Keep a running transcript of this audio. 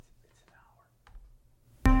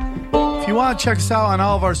you want to check us out on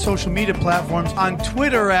all of our social media platforms, on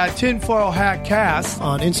Twitter at TinfoilHatCast,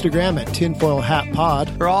 On Instagram at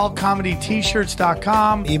TinfoilHatPod. or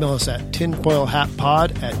allcomedytshirts.com. Email us at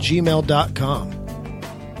tinfoilhatpod@gmail.com.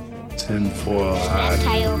 Tinfoil hat.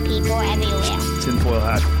 Title people everywhere. Tinfoil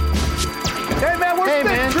hat. Hey, man, where's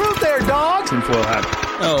the truth there, dog? Tinfoil hat.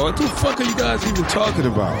 Oh, what the fuck are you guys even talking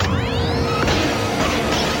about? Are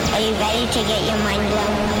you ready to get your mind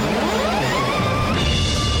blown?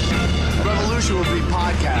 Revolution will be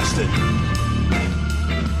podcasted.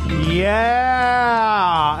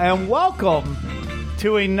 Yeah, and welcome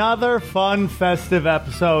to another fun, festive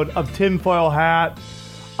episode of Tinfoil Hat.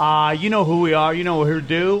 You know who we are. You know what we're here to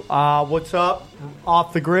do. What's up?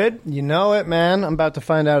 Off the grid? You know it, man. I'm about to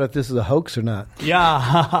find out if this is a hoax or not.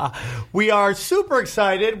 Yeah. We are super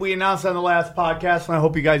excited. We announced on the last podcast, and I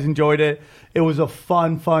hope you guys enjoyed it. It was a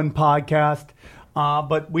fun podcast.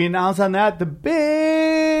 But we announced on that the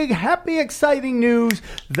big, happy, exciting news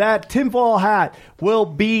that Tinfoil Hat will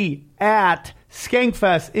be at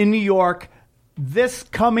Skankfest in New York this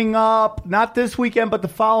coming up, not this weekend, but the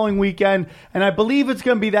following weekend. And I believe it's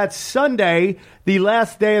going to be that Sunday, the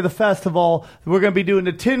last day of the festival. We're going to be doing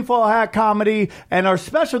the Tinfoil Hat comedy, and our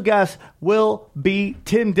special guest will be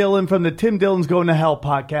Tim Dillon from the Tim Dillon's Going to Hell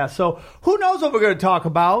podcast. So who knows what we're going to talk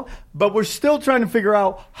about, but we're still trying to figure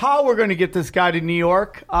out how we're going to get this guy to New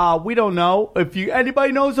York. We don't know. If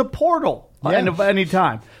anybody knows a portal of any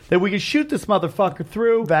time that we can shoot this motherfucker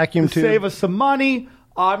through, Vacuum to tube. save us some money.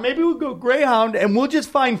 Maybe we'll go Greyhound, and we'll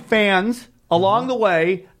just find fans along the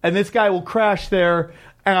way, and this guy will crash there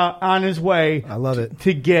on his way. I love it.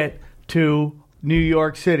 To get to New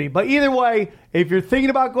York City. But either way, if you're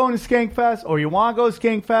thinking about going to Skankfest, or you want to go to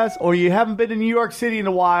Skankfest, or you haven't been to New York City in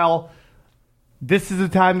a while, this is the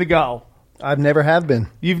time to go. I've never have been.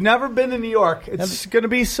 You've never been to New York. It's going to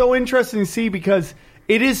be so interesting to see because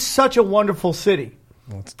it is such a wonderful city.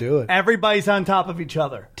 Let's do it. Everybody's on top of each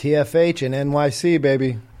other. TFH and NYC,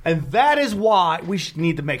 baby. And that is why we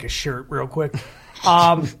need to make a shirt real quick.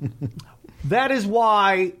 That is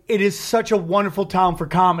why it is such a wonderful town for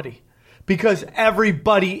comedy, because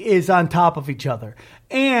everybody is on top of each other.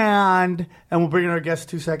 And we'll bring in our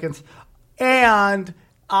guest in 2 seconds. And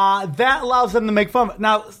that allows them to make fun.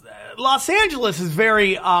 Now, Los Angeles is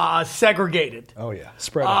very segregated. Oh, yeah.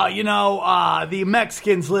 Spread out. The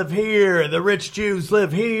Mexicans live here, the rich Jews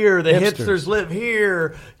live here, the hipsters live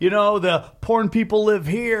here, the porn people live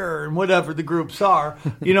here, and whatever the groups are.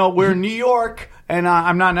 We're in New York, and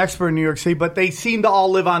I'm not an expert in New York City, but they seem to all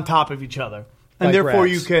live on top of each other. And Like therefore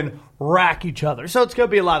rats. you can rack each other. So it's going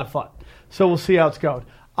to be a lot of fun. So we'll see how it's going.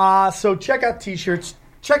 So check out T-shirts.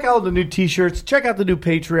 Check out the new T-shirts. Check out the new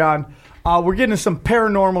Patreon. We're getting some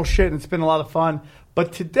paranormal shit, and it's been a lot of fun.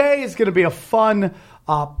 But today is going to be a fun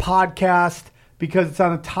podcast because it's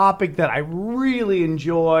on a topic that I really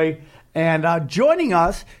enjoy. And joining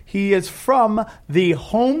us, he is from the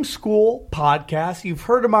Homeschool Podcast. You've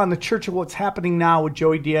heard him on the Church of What's Happening Now with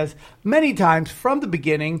Joey Diaz many times from the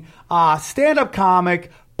beginning. Stand-up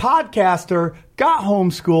comic, podcaster, got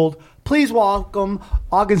homeschooled. Please welcome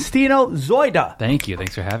Augustino Zoida. Thank you.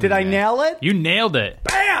 Thanks for having me. Did I man. nail it? You nailed it.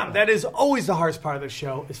 Bam! That is always the hardest part of the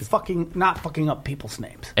show, is not fucking up people's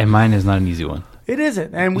names. And mine is not an easy one. It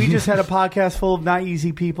isn't. And we just had a podcast full of not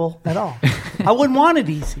easy people at all. I wouldn't want it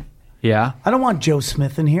easy. Yeah? I don't want Joe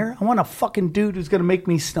Smith in here. I want a fucking dude who's going to make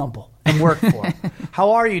me stumble and work for him.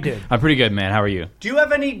 How are you, dude? I'm pretty good, man. How are you? Do you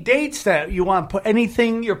have any dates that you want to put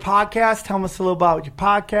anything, your podcast? Tell us a little about your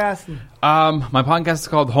podcast. My podcast is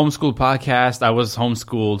called Homeschooled Podcast. I was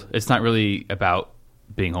homeschooled. It's not really about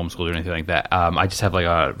being homeschooled or anything like that. I just have like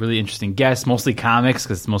a really interesting guest, mostly comics,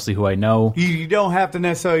 because it's mostly who I know. You don't have to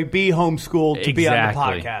necessarily be homeschooled to be on the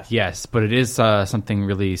podcast. Yes, but it is something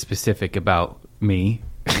really specific about me,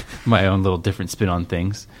 my own little different spin on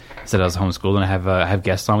things. Said I was homeschooled, and I have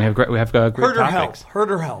guests on. We have great Hurt or topics. help?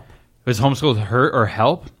 Hurt or help? Was homeschooled hurt or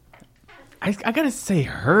help? I gotta say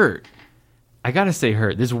hurt. There's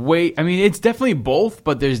it's definitely both,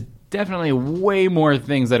 but there's definitely way more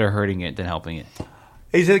things that are hurting it than helping it.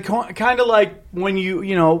 Is it kind of like when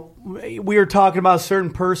we were talking about a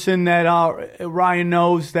certain person that Ryan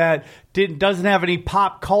knows that doesn't have any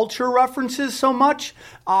pop culture references so much?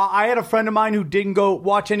 I had a friend of mine who didn't go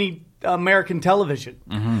watch any American television.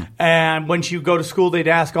 Mm-hmm. And when she would go to school, they'd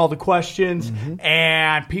ask all the questions,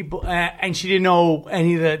 and people, and she didn't know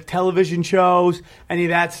any of the television shows, any of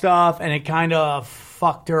that stuff, and it kind of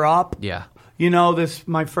fucked her up. Yeah.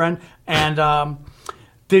 My friend, and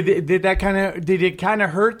did it kind of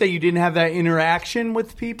hurt that you didn't have that interaction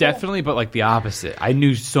with people? Definitely, but like the opposite. I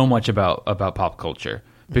knew so much about pop culture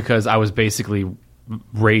because I was basically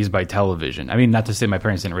raised by television. I mean, not to say my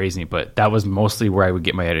parents didn't raise me, but that was mostly where I would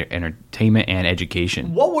get my entertainment and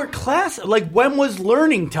education. What were when was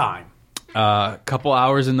learning time? A couple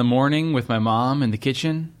hours in the morning with my mom in the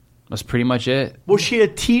kitchen was pretty much it. Was she a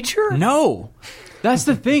teacher? No. That's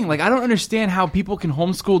the thing. Like, I don't understand how people can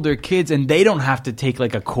homeschool their kids and they don't have to take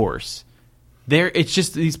like a course. It's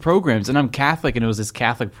just these programs, and I'm Catholic, and it was this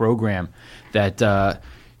Catholic program that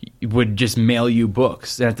would just mail you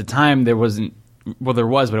books. And at the time, there was, but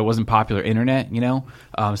it wasn't popular internet, you know?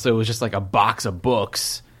 So it was just like a box of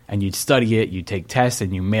books, and you'd study it, you'd take tests,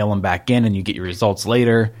 and you mail them back in, and you get your results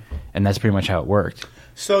later, and that's pretty much how it worked.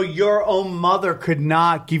 So your own mother could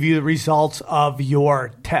not give you the results of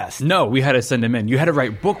your test? No, we had to send them in. You had to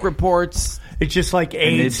write book reports. It's just like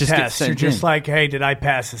AIDS tests. You're just like, hey, did I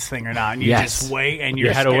pass this thing or not? And you just wait, and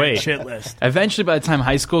you're had to wait. Shit list. Eventually, by the time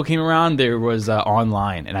high school came around, there was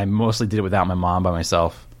online, and I mostly did it without my mom by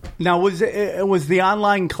myself. Now, was the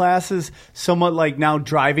online classes somewhat like now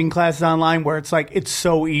driving classes online, where it's like it's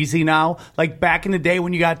so easy now? Like back in the day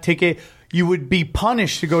when you got a ticket, you would be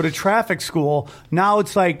punished to go to traffic school. Now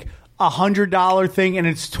it's like $100 thing, and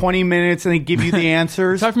it's 20 minutes, and they give you the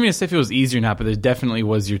answers. It's hard for me to say if it was easy or not, but there definitely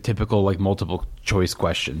was your typical like multiple choice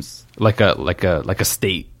questions, like a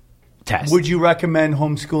state test. Would you recommend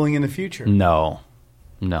homeschooling in the future? No.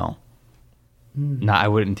 No, I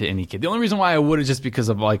wouldn't to any kid. The only reason why I would is just because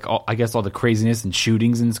of like all the craziness and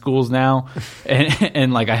shootings in schools now,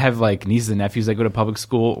 and like I have like nieces and nephews that go to public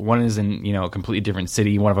school. One is in a completely different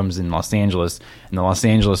city. One of them is in Los Angeles, and the Los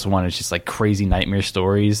Angeles one is just like crazy nightmare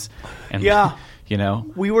stories. And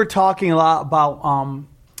we were talking a lot about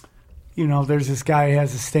there's this guy who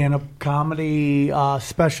has a stand-up comedy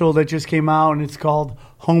special that just came out, and it's called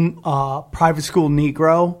Private School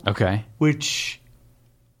Negro. Okay, which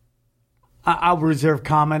I'll reserve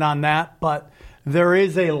comment on that, but there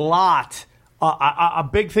is a lot. A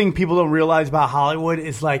big thing people don't realize about Hollywood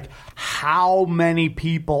is like how many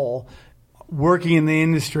people working in the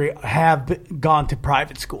industry have gone to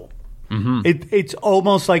private school. Mm-hmm. It's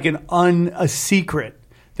almost like a secret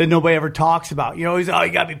that nobody ever talks about. You know, you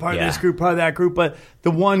got to be part of this group, part of that group. But the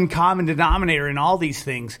one common denominator in all these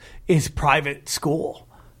things is private school.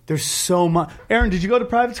 There's so much. Aaron, did you go to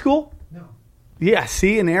private school? Yeah,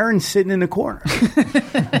 see, and Aaron's sitting in the corner.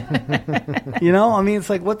 It's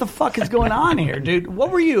like, what the fuck is going on here, dude? What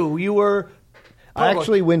were you? You were... I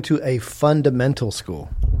actually went to a fundamental school.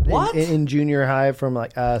 What? In junior high, from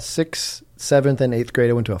like 6th, 7th, and 8th grade,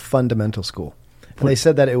 I went to a fundamental school. And they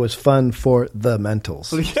said that it was fun for the mentals.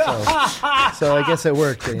 So I guess it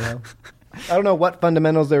worked, I don't know what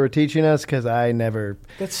fundamentals they were teaching us because I never...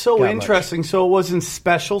 That's so interesting. Much. So it wasn't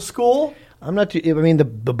special school? I'm not.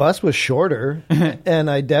 The bus was shorter, and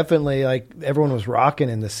I definitely everyone was rocking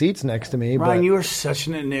in the seats next to me. Ryan, you are such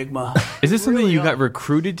an enigma. Is this something you got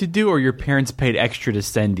recruited to do, or your parents paid extra to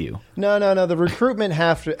send you? No. The recruitment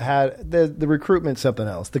the recruitment's something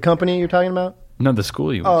else. The company you're talking about? No, the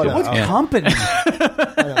school you went to. What company?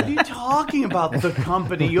 What are you talking about? The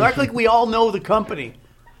company? You act like we all know the company.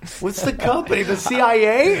 What's the company? The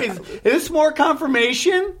CIA? Is this more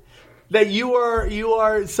confirmation that you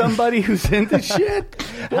are somebody who's into shit?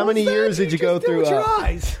 How many years did you go through? Your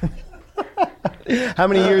eyes. How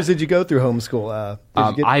many years did you go through homeschool?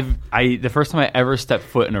 The first time I ever stepped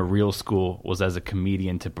foot in a real school was as a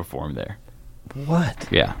comedian to perform there. What?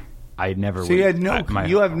 Yeah. I never. So you had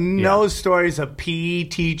no stories of PE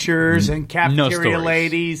teachers and cafeteria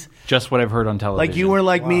ladies. Just what I've heard on television. Like you were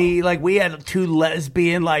like me. Like we had 2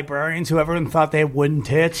 lesbian librarians who everyone thought they had wooden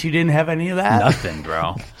tits. You didn't have any of that. Nothing,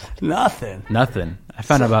 bro. Nothing. I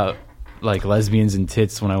found out about like lesbians and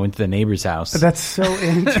tits when I went to the neighbor's house. That's so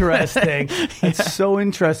interesting. It's so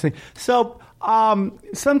interesting. So.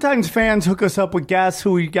 Sometimes fans hook us up with guests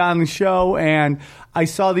who we got on the show, and I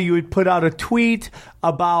saw that you had put out a tweet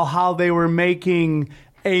about how they were making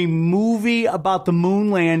a movie about the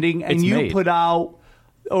moon landing, and put out,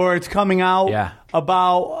 or it's coming out,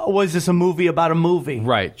 about, was this a movie about a movie?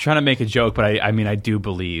 Right. Trying to make a joke, but I do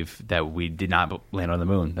believe that we did not land on the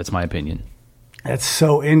moon. That's my opinion. That's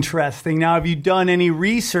so interesting. Now, have you done any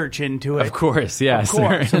research into it? Of course, yes.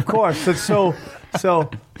 Of course. So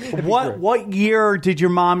what year did your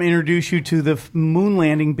mom introduce you to the moon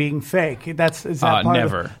landing being fake? Is that part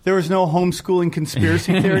never. There was no homeschooling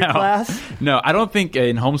conspiracy theory class? No, I don't think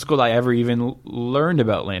in homeschool I ever even learned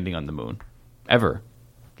about landing on the moon. Ever.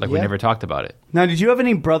 We never talked about it. Now, did you have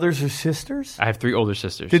any brothers or sisters? I have 3 older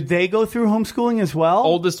sisters. Did they go through homeschooling as well?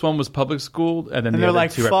 Oldest one was public school, and then they're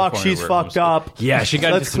like, fuck, she's fucked up. Yeah, she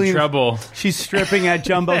got into some trouble. She's stripping at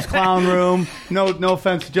Jumbo's Clown Room. No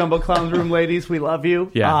offense to Jumbo Clown Room, ladies. We love you.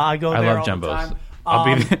 Yeah, I go there love all Jumbo's. the time. I'll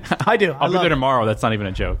be there. I do. I'll be there tomorrow. That's not even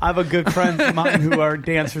a joke. I have a good friend of mine who are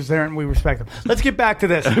dancers there, and we respect them. Let's get back to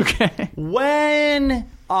this. Okay. When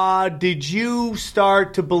did you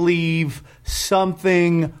start to believe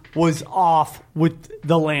something was off with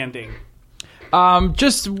the landing?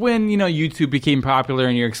 Just when, YouTube became popular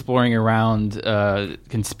and you're exploring around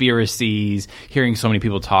conspiracies, hearing so many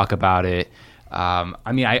people talk about it.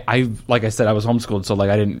 I like I said, I was homeschooled, so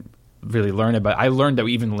I didn't really learn it, but I learned that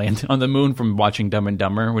we even landed on the moon from watching Dumb and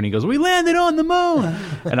Dumber when he goes, "We landed on the moon."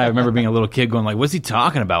 And I remember being a little kid going what's he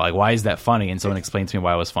talking about? Why is that funny? And someone explained to me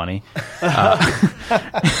why it was funny.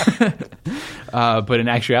 But in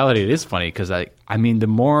actuality, it is funny because the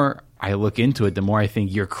more I look into it, the more I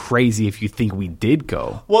think you're crazy if you think we did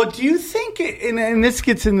go. Well, do you think, and this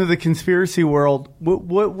gets into the conspiracy world,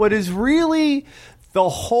 what is really the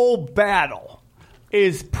whole battle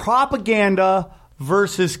is propaganda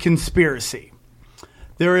versus conspiracy.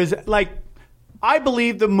 There is, I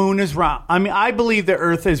believe the moon is round. I believe the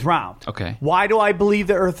earth is round. Okay. Why do I believe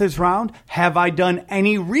the earth is round? Have I done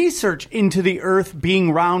any research into the earth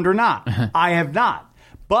being round or not? I have not.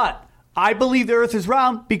 But I believe the earth is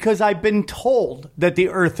round because I've been told that the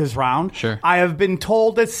earth is round. Sure. I have been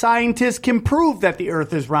told that scientists can prove that the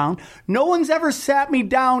earth is round. No one's ever sat me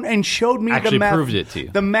down and showed me proved it to you.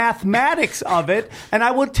 The mathematics of it. And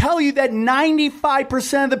I will tell you that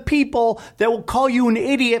 95% of the people that will call you an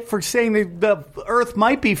idiot for saying that the earth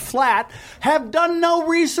might be flat have done no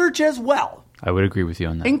research as well. I would agree with you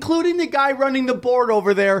on that. Including the guy running the board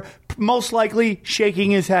over there, most likely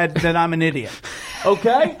shaking his head that I'm an idiot.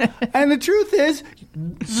 Okay? And the truth is,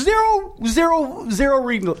 zero.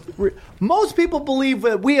 Most people believe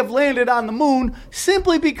that we have landed on the moon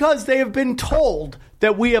simply because they have been told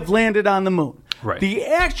that we have landed on the moon. Right. The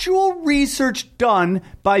actual research done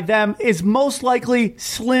by them is most likely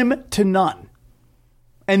slim to none.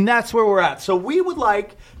 And that's where we're at. So we would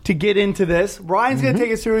like to get into this. Ryan's going to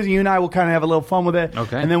take us through it. You and I will kind of have a little fun with it.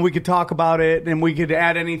 Okay. And then we could talk about it, and we could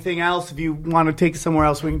add anything else. If you want to take it somewhere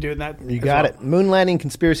else, we can do that. You got it. Moon landing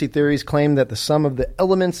conspiracy theories claim that the sum of the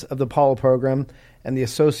elements of the Apollo program and the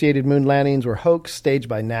associated moon landings were hoax staged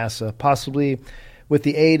by NASA, possibly with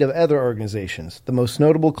the aid of other organizations. The most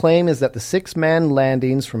notable claim is that the 6-man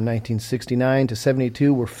landings from 1969 to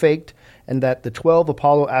 72 were faked, and that the 12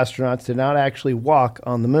 Apollo astronauts did not actually walk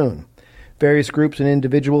on the moon. Various groups and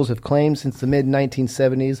individuals have claimed since the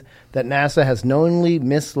mid-1970s that NASA has knowingly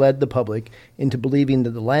misled the public into believing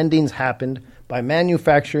that the landings happened by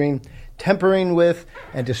manufacturing, tampering with,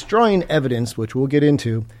 and destroying evidence, which we'll get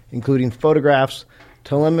into, including photographs,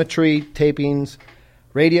 telemetry tapings,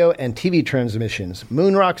 radio and TV transmissions,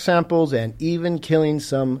 moon rock samples, and even killing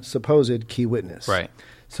some supposed key witness. Right.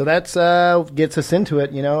 So that's gets us into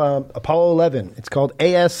it, Apollo 11. It's called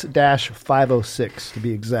AS-506, to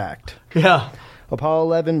be exact. Yeah. Apollo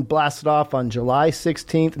 11 blasted off on July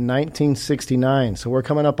 16th, 1969. So we're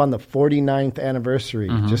coming up on the 49th anniversary,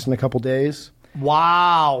 just in a couple days.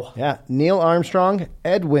 Wow. Yeah. Neil Armstrong,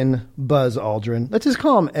 Edwin Buzz Aldrin. Let's just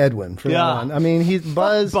call him Edwin from now on. I mean, he's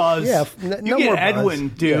Buzz. Buzz. Yeah. You get Edwin,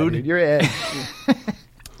 Buzz. dude. Yeah, dude. You're Ed.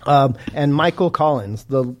 And Michael Collins,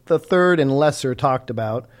 the third and lesser talked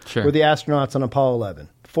about, were the astronauts on Apollo 11.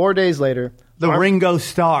 4 days later, the Ringo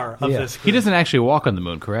Starr of this group. He doesn't actually walk on the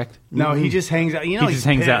moon, correct? No, he just hangs out. He just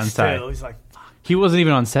hangs out inside. Too. He's like, he wasn't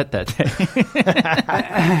even on set that day.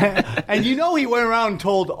 and he went around and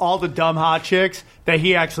told all the dumb hot chicks that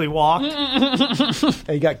he actually walked.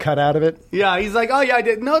 He got cut out of it. Yeah, he's like, oh yeah, I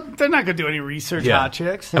did. No, they're not going to do any research, hot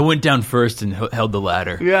chicks. I went down first and held the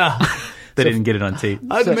ladder. Yeah. They didn't get it on tape.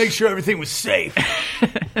 I had to make sure everything was safe.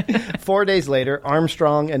 4 days later,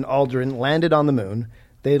 Armstrong and Aldrin landed on the moon.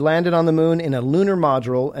 They landed on the moon in a lunar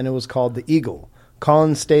module, and it was called the Eagle.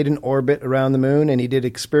 Collins stayed in orbit around the moon, and he did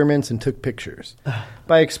experiments and took pictures.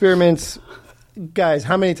 By experiments, guys,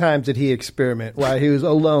 how many times did he experiment while he was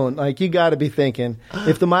alone? You got to be thinking,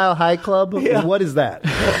 if the Mile High Club, what is that?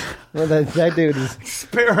 Well, that dude is...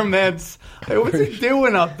 Experiments. Hey, what's he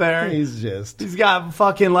doing up there? He's got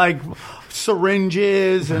fucking,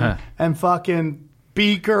 syringes and fucking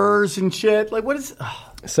beakers and shit. What is...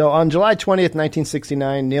 So on July 20th,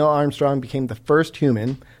 1969, Neil Armstrong became the first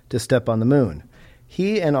human to step on the moon.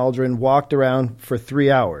 He and Aldrin walked around for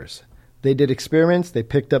 3 hours. They did experiments. They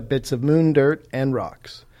picked up bits of moon dirt and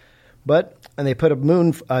rocks. And they put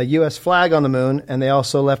a U.S. flag on the moon, and they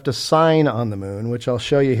also left a sign on the moon, which I'll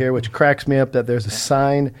show you here, which cracks me up that there's a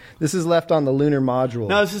sign. This is left on the lunar module.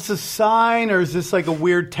 Now, is this a sign, or is this a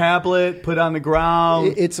weird tablet put on the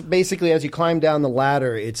ground? It's basically, as you climb down the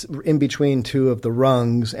ladder, it's in between two of the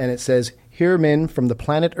rungs, and it says, "Here men from the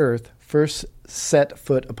planet Earth first set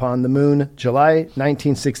foot upon the moon, July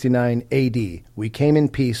 1969 AD. We came in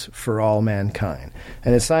peace for all mankind.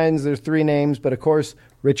 And it signs there's 3 names, but of course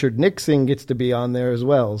Richard Nixon gets to be on there as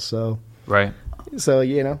well. So Right. that's how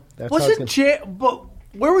it's gonna... But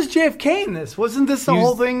where was JFK in this? Wasn't this the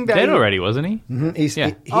whole thing? Dead already, wasn't he? Mhm. He's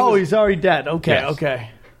already dead. Okay, Yes. okay.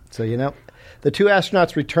 So, the 2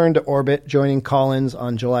 astronauts returned to orbit, joining Collins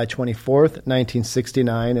on July 24th,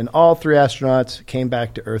 1969, and all 3 astronauts came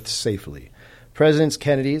back to Earth safely. President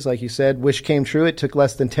Kennedy's, like you said, wish came true. It took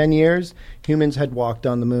less than 10 years. Humans had walked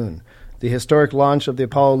on the moon. The historic launch of the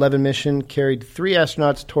Apollo 11 mission carried 3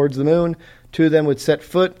 astronauts towards the moon. 2 of them would set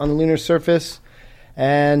foot on the lunar surface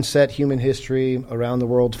and set human history around the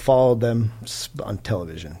world, followed them on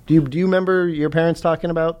television. Do you remember your parents talking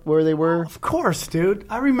about where they were? Of course, dude.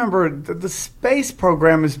 I remember the space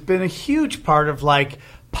program has been a huge part of like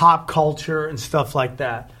pop culture and stuff like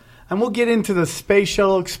that. And we'll get into the space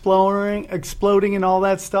shuttle exploding and all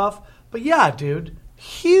that stuff. But yeah, dude,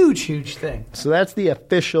 huge thing. So that's the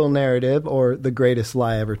official narrative, or the greatest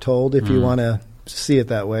lie ever told, if you want to see it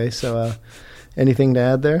that way. So anything to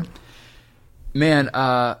add there? Man,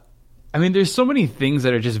 I mean, there's so many things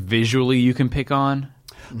that are just visually you can pick on.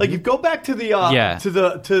 Like, you go back to the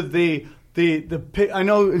I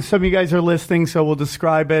know some of you guys are listening, so we'll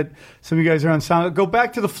describe it. Some of you guys are on sound. Go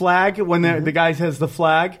back to the flag when the guy has the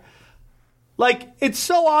flag. Like, it's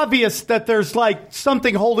so obvious that there's like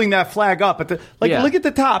something holding that flag up. Look at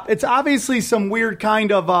the top. It's obviously some weird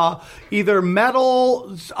kind of either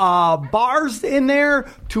metal bars in there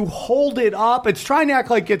to hold it up. It's trying to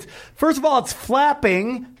act like it's, first of all, it's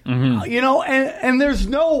flapping, and there's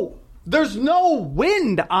no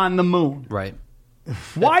wind on the moon. Right.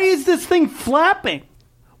 Why is this thing flapping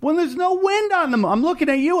when there's no wind on the moon? I'm looking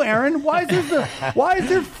at you, Aaron. Why is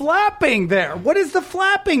there flapping there? What is the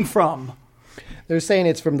flapping from? They're saying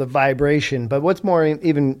it's from the vibration, but what's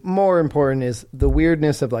even more important is the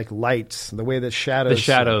weirdness of like lights, the way that shadows. The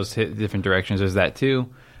shadows hit different directions. There's that too.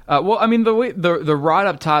 Well, I mean, the way the rod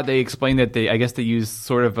up top, they explained that they used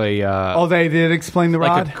sort of a they did explain the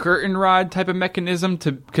rod, like a curtain rod type of mechanism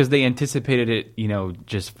because they anticipated it,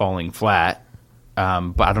 just falling flat.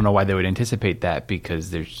 But I don't know why they would anticipate that,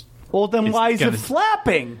 because there's. Well, then why is it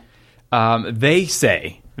flapping? They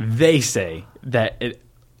say that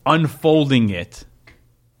unfolding it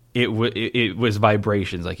was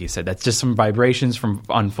vibrations, like you said. That's just some vibrations from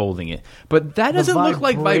unfolding it. But that doesn't look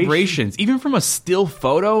like vibrations. Even from a still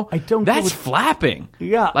photo, that's flapping.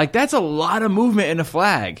 Yeah. Like, that's a lot of movement in a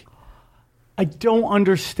flag. I don't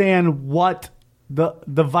understand what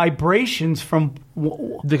the vibrations from...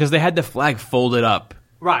 Because they had the flag folded up.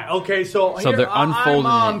 Right. Okay. So here, they're unfolding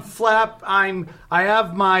I'm it. flap. I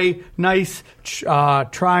have my nice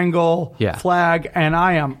triangle flag, and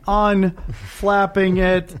I am unflapping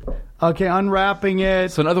it. Okay, unwrapping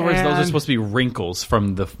it. So in other words, those are supposed to be wrinkles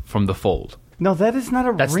from the fold. No, that is not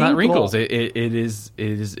a. That's wrinkle. not wrinkles.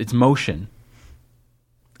 It's motion.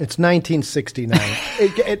 It's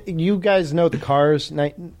 1969. You guys know the cars.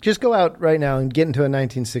 Just go out right now and get into a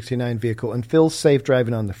 1969 vehicle and feel safe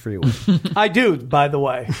driving on the freeway. I do, by the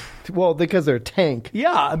way. Well, because they're a tank.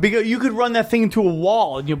 Yeah, because you could run that thing into a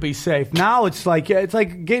wall and you'll be safe. Now it's like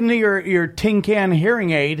getting to your tin can hearing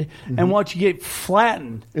aid and watch you get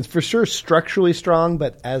flattened. It's for sure structurally strong,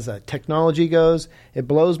 but as a technology goes, it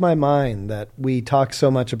blows my mind that we talk so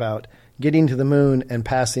much about getting to the moon and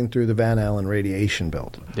passing through the Van Allen radiation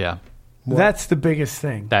belt. Yeah. That's the biggest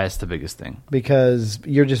thing. That's the biggest thing. Because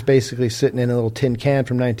you're just basically sitting in a little tin can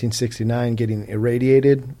from 1969 getting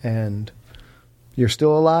irradiated, and you're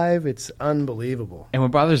still alive. It's unbelievable. And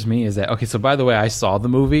what bothers me is that, okay, so by the way, I saw the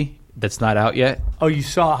movie that's not out yet. Oh, you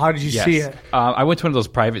saw? How did you see it? I went to one of those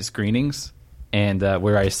private screenings, and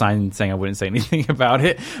where I signed saying I wouldn't say anything about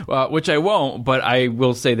it, which I won't, but I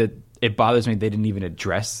will say that it bothers me they didn't even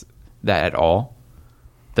address that at all.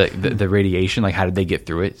 The radiation, like how did they get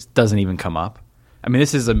through it? It doesn't even come up. I mean,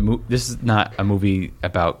 this is not a movie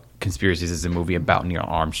about conspiracies. This is a movie about Neil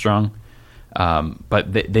Armstrong,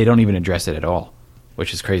 but they don't even address it at all,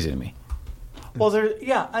 which is crazy to me. Well,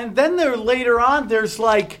 and then later on, there's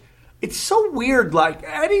like, it's so weird. Like,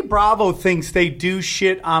 Eddie Bravo thinks they do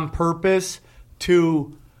shit on purpose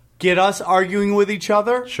to get us arguing with each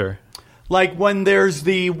other. Sure. Like when there's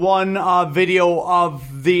the one video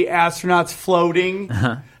of the astronauts floating,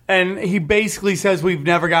 and he basically says we've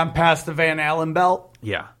never gotten past the Van Allen belt.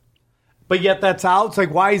 Yeah. But yet that's out. It's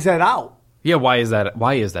like, why is that out? Yeah, why is that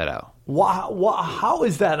out? How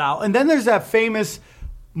is that out? And then there's that famous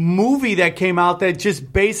movie that came out that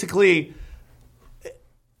just basically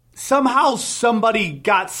somehow somebody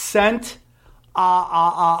got sent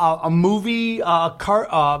a movie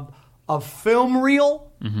a film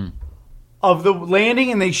reel of the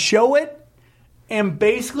landing, and they show it, and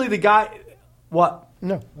basically the guy, what?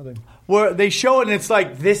 No, nothing. Where they show it, and it's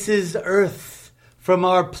like, this is Earth from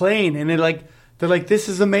our plane, and they're like, this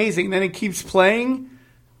is amazing. And then it keeps playing,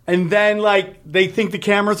 and then like they think the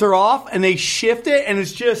cameras are off, and they shift it, and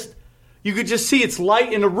it's just, you could just see it's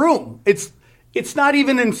light in a room. It's not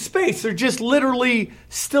even in space. They're just literally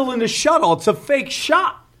still in the shuttle. It's a fake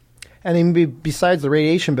shot. And even besides the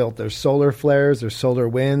radiation belt, there's solar flares, there's solar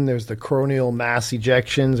wind, there's the coronal mass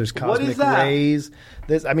ejections, there's What is cosmic that? rays.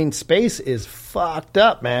 Space is fucked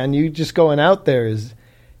up, man. You just going out there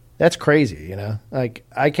that's crazy, you know? Like,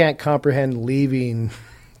 I can't comprehend leaving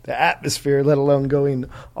the atmosphere, let alone going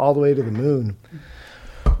all the way to the moon.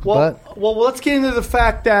 Well, let's get into the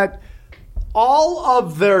fact that all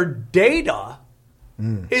of their data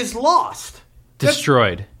is lost.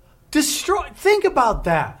 Destroyed. Destroyed. Think about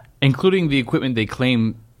that. Including the equipment they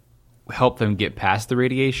claim helped them get past the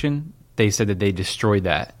radiation. They said that they destroyed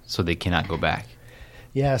that, so they cannot go back.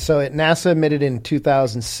 Yeah, so NASA admitted in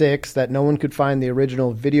 2006 that no one could find the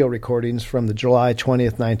original video recordings from the July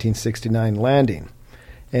 20th, 1969 landing.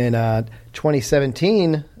 In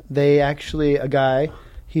 2017, a guy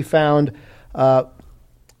found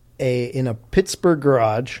in a Pittsburgh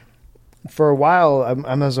garage. For a while,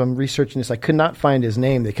 as I'm researching this, I could not find his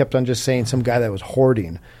name. They kept on just saying some guy that was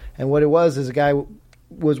hoarding. And what it was is a guy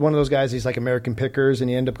was one of those guys, he's like American Pickers, and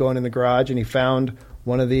he ended up going in the garage, and he found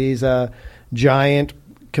one of these giant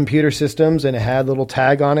computer systems, and it had a little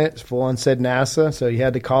tag on it. It's full on said NASA. So he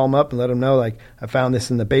had to call him up and let him know, like, I found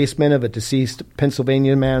this in the basement of a deceased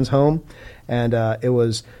Pennsylvania man's home. And it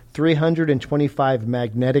was 325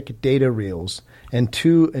 magnetic data reels and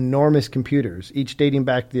 2 enormous computers, each dating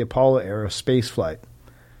back to the Apollo era space flight.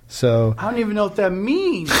 So I don't even know what that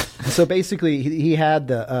means. So basically, he had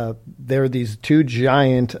there were these 2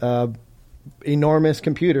 giant, enormous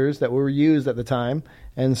computers that were used at the time,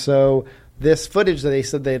 and so this footage that they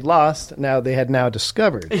said they'd lost, now they had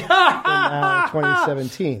discovered in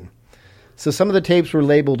 2017. So some of the tapes were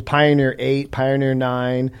labeled Pioneer 8, Pioneer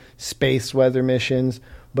 9, space weather missions,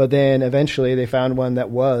 but then eventually they found one that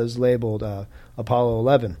was labeled Apollo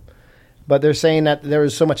 11. But they're saying that there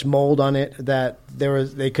was so much mold on it that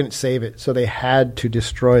they couldn't save it, so they had to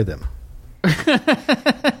destroy them.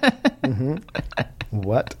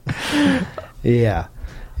 What? Yeah,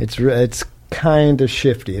 it's kind of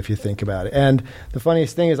shifty if you think about it. And the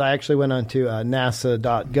funniest thing is, I actually went onto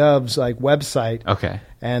NASA.gov's website. Okay.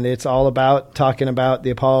 And it's all about talking about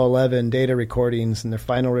the Apollo 11 data recordings and their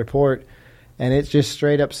final report. And it just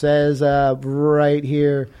straight up says right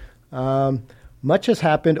here, much has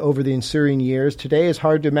happened over the ensuing years. Today is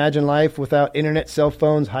hard to imagine life without internet, cell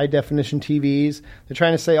phones, high-definition TVs. They're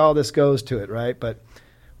trying to say all this goes to it, right? But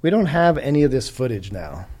we don't have any of this footage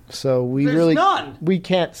now. So There's none. We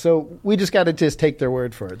can't. So we just got to just take their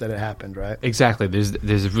word for it that it happened, right? Exactly.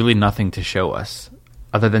 There's really nothing to show us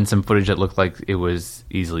other than some footage that looked like it was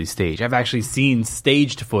easily staged. I've actually seen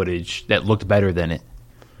staged footage that looked better than it.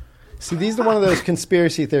 See, these are one of those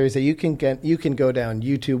conspiracy theories that you can go down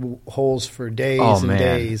YouTube holes for days and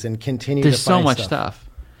days and continue There's to find so much stuff.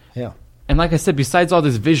 Yeah. And like I said, besides all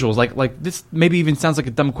these visuals, like this maybe even sounds like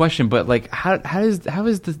a dumb question, but like how is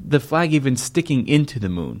the flag even sticking into the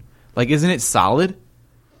moon? Like, isn't it solid?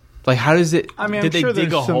 Like, how does it? I mean, did I'm they sure dig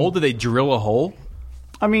a there's hole? Did they drill a hole?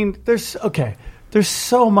 I mean, there's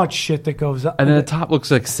so much shit that goes up. And then the top looks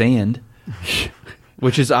like sand,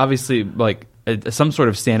 which is obviously like some sort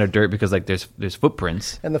of sand or dirt because like there's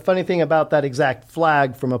footprints. And the funny thing about that exact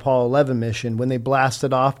flag from Apollo 11 mission, when they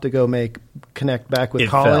blasted off to go connect back with It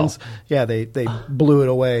Collins, fell. yeah, they blew it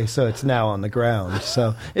away, so it's now on the ground.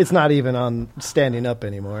 So it's not even on standing up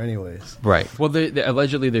anymore, anyways. Right. Well,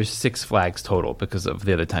 allegedly there's 6 flags total because of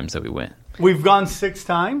the other times that we went. We've gone 6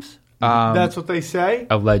 times. That's what they say.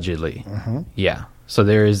 Allegedly, yeah. So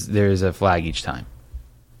there is a flag each time.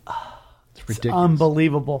 It's ridiculous.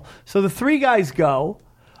 Unbelievable. So the 3 guys go.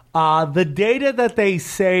 The data that they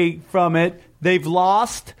say from it, they've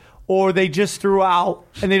lost or they just threw out,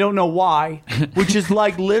 and they don't know why, which is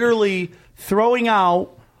like literally throwing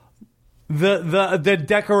out the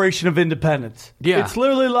Declaration of Independence. Yeah. It's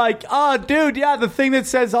literally like, dude, yeah, the thing that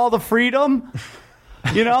says all the freedom,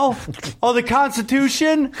 you know? Oh, the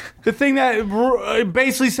Constitution, the thing that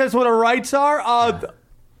basically says what our rights are,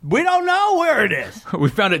 we don't know where it is. We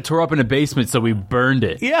found it tore up in a basement, so we burned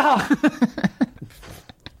it. Yeah.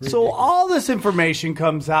 So all this information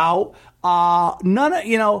comes out. None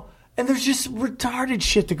of, and there's just retarded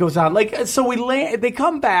shit that goes on. Like, so they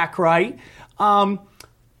come back, right? And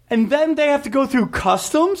then they have to go through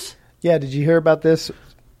customs. Yeah, did you hear about this?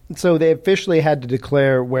 So they officially had to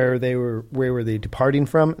declare where were they departing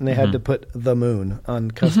from, and they had to put the moon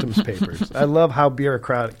on customs papers. I love how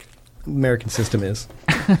bureaucratic American system is.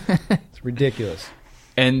 It's ridiculous.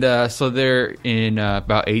 And so they're in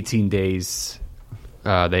about 18 days.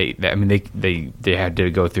 They had to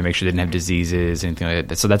go through, make sure they didn't have diseases, anything like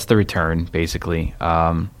that. So that's the return, basically.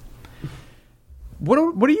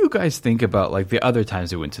 What do you guys think about like the other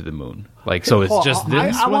times they went to the moon? Like, so it's just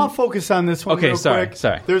this I one? want to focus on this one. Okay, real sorry, quick.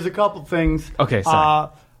 sorry. There's a couple things. Okay, sorry.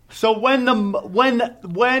 So when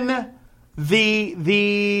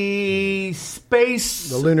the space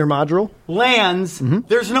The lunar module, lands,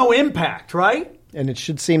 there's no impact, right? and it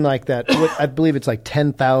should seem like that. I believe it's like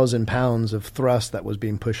 10,000 pounds of thrust that was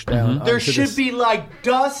being pushed down. There onto should this. be like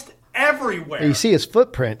dust everywhere. You see his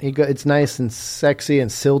footprint. It's nice and sexy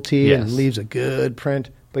and silty Yes. and leaves a good print.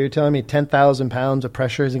 But you're telling me 10,000 pounds of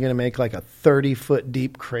pressure isn't going to make like a 30-foot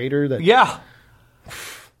deep crater? That Yeah.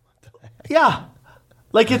 Yeah.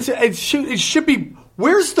 Like it should be.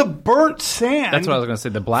 Where's the burnt sand? That's what I was going to say.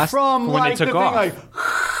 The blast from when like they took the off. thing,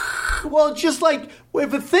 like, well, just like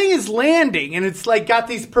if a thing is landing and it's like got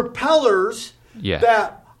these propellers Yeah.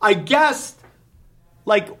 that I guess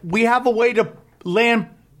like we have a way to land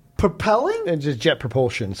propelling. and just jet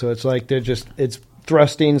propulsion. So it's like it's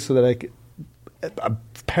thrusting so that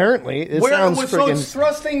apparently it sounds So it's friggin'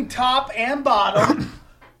 thrusting top and bottom,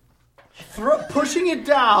 pushing it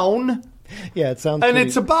down. yeah. It sounds And pretty-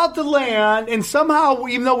 it's about to land, and somehow,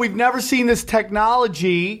 even though we've never seen this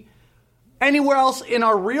technology anywhere else in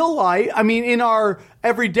our real life, I mean, in our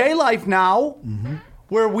everyday life now,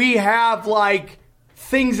 where we have like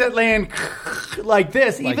things that land like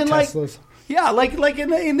this, Like even Teslas? like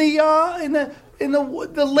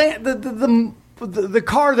the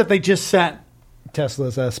car that they just sent,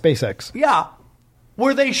 Tesla's SpaceX. yeah,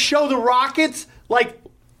 where they show the rockets like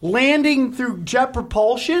landing through jet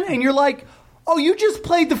propulsion, and you're like, oh, you just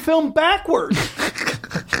played the film backwards.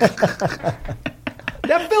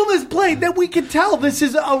 That film is played, that we can tell this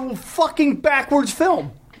is a fucking backwards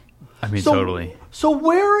film. I mean, totally. So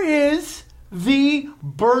where is the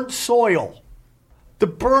burnt soil? The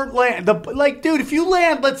burnt land? Dude, if you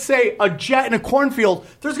land, let's say, a jet in a cornfield,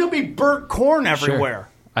 there's going to be burnt corn everywhere. Sure.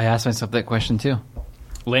 I asked myself that question too.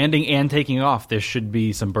 Landing and taking off, there should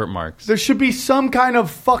be some burnt marks. There should be some kind of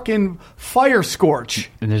fucking fire scorch.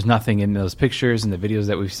 And there's nothing in those pictures and the videos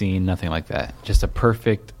that we've seen, nothing like that. Just a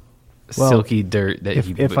perfect silky dirt that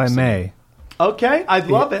If I may, Okay, I'd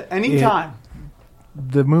love it. Anytime.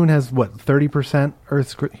 the moon has, 30%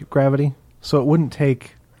 Earth's gravity? So it wouldn't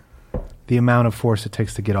take the amount of force it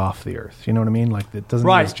takes to get off the Earth. You know what I mean? Like, it doesn't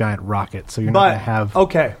Right. need this giant rocket, so you're not going to have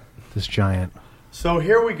okay, this giant so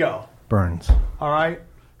here we go. burns. All right.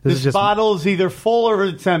 This This is just- bottle is either full or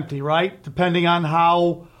it's empty, right? Depending on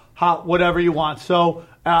how whatever you want. So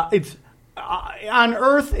it's on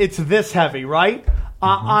Earth, it's this heavy, right?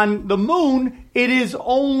 On the moon, it's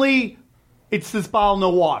this bottle, no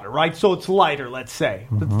water, right? So it's lighter, let's say.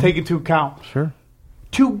 Let's take into account. Sure.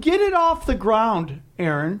 To get it off the ground,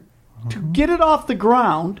 Aaron, to get it off the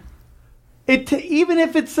ground, even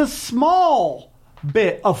if it's a small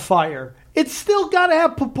bit of fire, it's still got to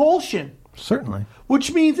have propulsion. Certainly.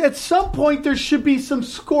 Which means at some point there should be some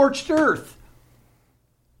scorched earth.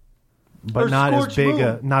 But Or not as scorched big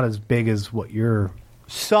moon. not as big as what you're...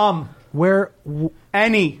 Some. Where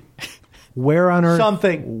Any. on Earth...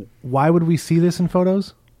 Something. Why would we see this in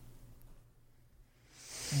photos?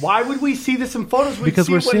 Why would we see this in photos? We Because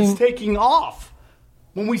see we're it when seeing- it's taking off.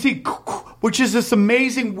 When we see, which is this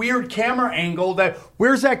amazing weird camera angle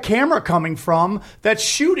where's that camera coming from that's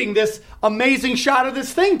shooting this amazing shot of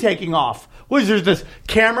this thing taking off? What is there, this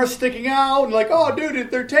camera sticking out and like, oh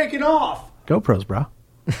dude, they're taking off. GoPros, bro.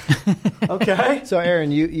 Okay. So,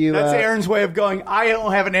 Aaron, you That's Aaron's way of going, I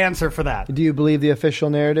don't have an answer for that. do you believe the official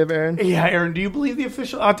narrative, Aaron? Yeah, Aaron, do you believe the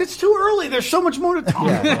official? It's too early. There's so much more to talk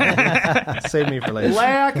about. Save me for later.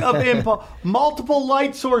 Lack of info. Multiple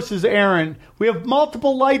light sources, Aaron. We have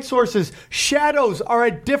multiple light sources. Shadows are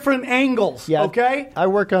at different angles. Yeah, Okay? I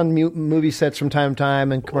work on movie sets from time to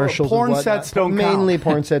time and commercials. porn and whatnot. sets don't mainly count.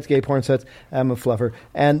 porn sets, gay porn sets. I'm a fluffer,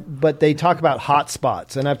 but they talk about hot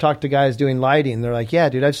spots, and I've talked to guys doing lighting. They're like, "Yeah,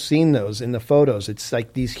 dude, I've seen those in the photos. It's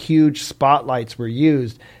like these huge spotlights were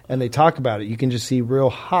used, and they talk about it. You can just see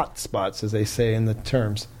real hot spots, as they say in the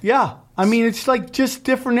terms." Yeah. I mean, it's like just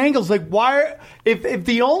different angles. Like, why? If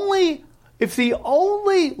the only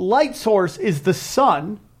light source is the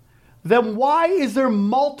sun, then why is there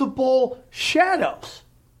multiple shadows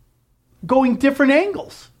going different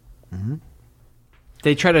angles?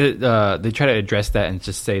 They try to address that and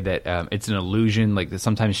just say that it's an illusion. Like that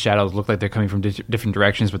sometimes shadows look like they're coming from different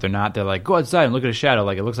directions, but they're not. They're like, go outside and look at a shadow.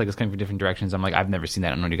 Like it looks like it's coming from different directions. I'm like, I've never seen that.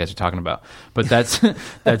 I don't know what you guys are talking about. But that's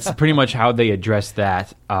pretty much how they address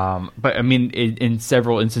that. But I mean, in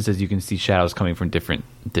several instances, you can see shadows coming from different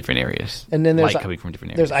areas, and then there's light coming from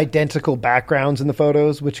different areas. There's identical backgrounds in the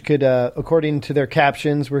photos, which could, according to their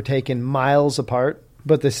captions, were taken miles apart.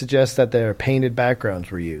 But this suggests that their painted backgrounds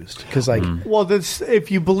were used because, well, this if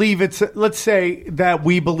you believe it's, let's say that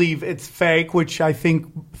we believe it's fake, which I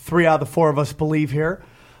think 3 out of the 4 of us believe here,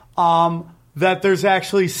 that there's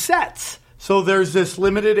actually sets. So there's this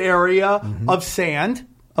limited area of sand,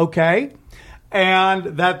 okay, and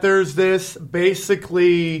that there's this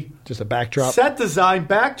basically just a backdrop, set design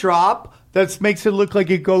backdrop that makes it look like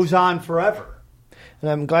it goes on forever. And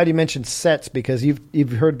I'm glad you mentioned sets because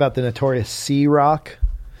you've heard about the notorious Sea Rock.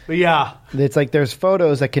 Yeah. It's like there's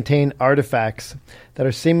photos that contain artifacts that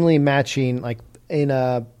are seemingly matching, like in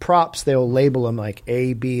props, they'll label them like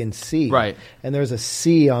A, B, and C. Right. And there's a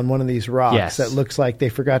C on one of these rocks Yes. that looks like they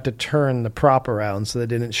forgot to turn the prop around so they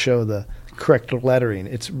didn't show the correct lettering.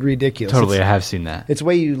 It's ridiculous. Totally, I have seen that. It's the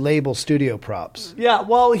way you label studio props. Yeah,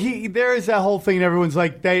 well, there is that whole thing. Everyone's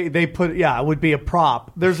like, they put, it would be a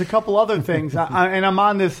prop. There's a couple other things. And I'm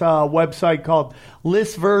on this website called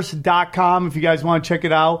listverse.com if you guys want to check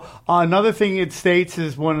it out. Another thing it states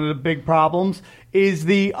is one of the big problems is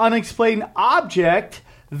the unexplained object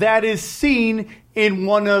that is seen in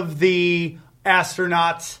one of the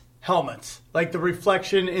astronauts' helmets. Like the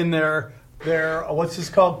reflection in their what's this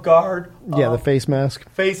called? Guard? Yeah, the face mask.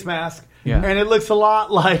 Face mask. Yeah. And it looks a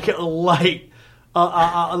lot like a light,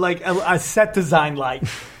 like a set design light.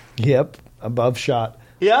 Yep, above shot.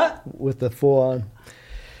 Yeah? With the full on.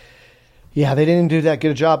 Yeah, they didn't do that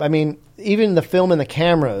good a job. I mean, even the film and the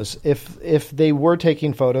cameras, if they were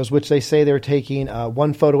taking photos, which they say they're taking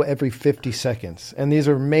one photo every 50 seconds. And these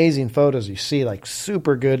are amazing photos. You see, like,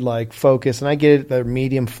 super good, like, focus. And I get it, they're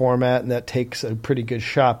medium format, and that takes a pretty good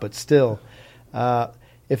shot. But still,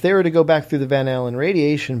 if they were to go back through the Van Allen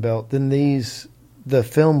radiation belt, then the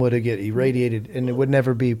film would get irradiated, and it would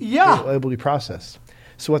never be able to be processed.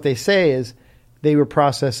 So what they say is they were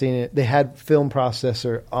processing it. They had film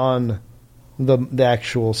processor on the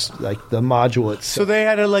actual, like, the module itself. So they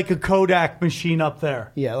had a Kodak machine up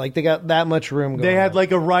there. Yeah, like they got that much room going They had on.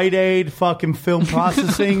 like a Rite Aid fucking film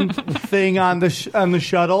processing thing on the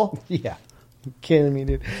shuttle. Yeah. Kidding me,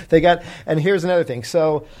 dude. They got, and here's another thing.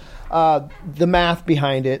 So the math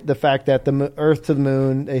behind it, the fact that the Earth to the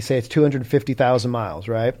moon, they say it's 250,000 miles,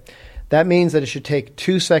 right? That means that it should take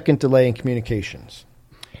 2-second delay in communications.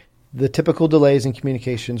 The typical delays in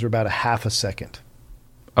communications are about a half a second.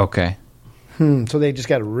 Okay. So they just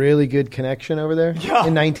got a really good connection over there in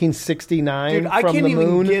 1969 Dude, I from can't the even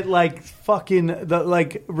moon. get like fucking the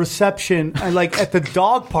like reception like at the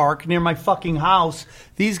dog park near my fucking house.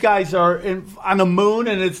 These guys are on the moon,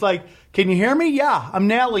 and it's like, can you hear me? Yeah, I'm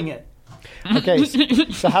nailing it. Okay,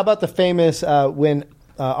 so how about the famous when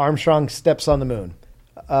Armstrong steps on the moon?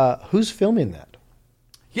 Who's filming that?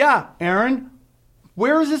 Yeah, Aaron,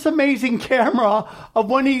 where is this amazing camera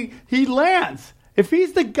of when he lands? If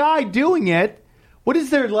he's the guy doing it, what is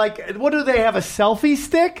there like? What do they have? A selfie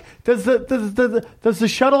stick? Does the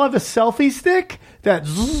shuttle have a selfie stick that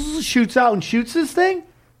shoots out and shoots this thing?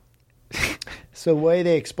 So the way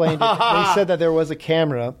they explained it, they said that there was a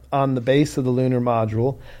camera on the base of the lunar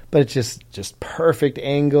module, but it's just perfect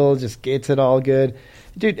angle, just gets it all good.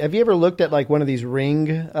 Dude, have you ever looked at like one of these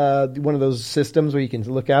Ring, one of those systems where you can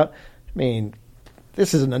look out? I mean,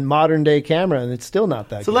 this is a modern day camera, and it's still not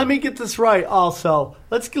that So good. let me get this right also.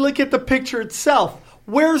 Let's look at the picture itself.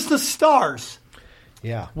 Where's the stars?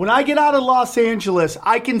 Yeah. When I get out of Los Angeles,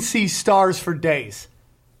 I can see stars for days.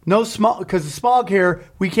 No smog, because the smog here,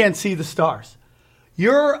 we can't see the stars.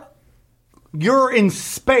 You're in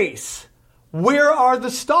space. Where are the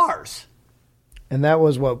stars? And that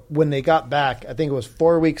was when they got back, I think it was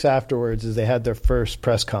 4 weeks afterwards, is they had their first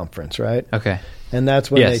press conference, right? Okay. And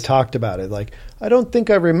that's when Yes. they talked about it. Like, I don't think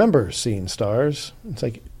I remember seeing stars. It's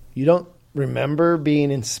like, you don't remember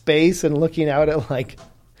being in space and looking out at, like,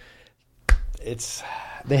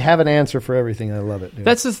 they have an answer for everything. I love it. Dude.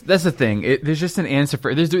 That's the thing. There's just an answer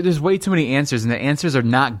for there's way too many answers, and the answers are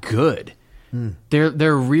not good.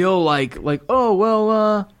 They're real like oh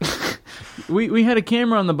well we had a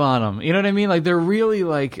camera on the bottom. You know what I mean? Like they're really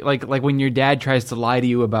like when your dad tries to lie to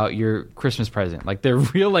you about your Christmas present. Like they're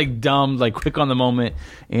real like dumb like quick on the moment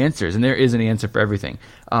answers, and there is an answer for everything.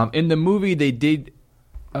 In the movie they did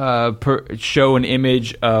show an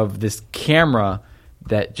image of this camera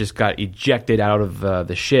that just got ejected out of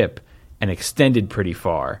the ship and extended pretty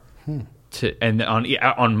far. and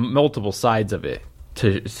on multiple sides of it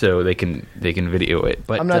so they can video it.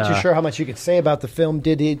 But I'm not too sure how much you could say about the film.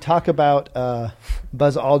 Did he talk about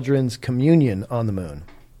Buzz Aldrin's communion on the moon?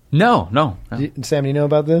 No. Sam, do you know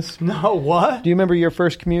about this? No, what? Do you remember your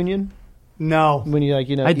first communion? No. When you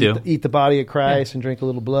I do. Eat the body of Christ and drink a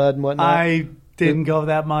little blood and whatnot? I didn't go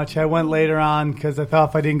that much. I went later on because I thought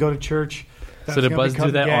if I didn't go to church, so did Buzz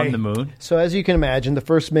do that gay. on the moon? So as you can imagine, the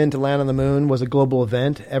first men to land on the moon was a global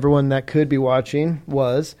event. Everyone that could be watching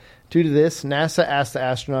was. Due to this, NASA asked the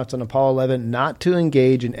astronauts on Apollo 11 not to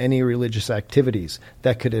engage in any religious activities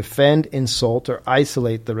that could offend, insult, or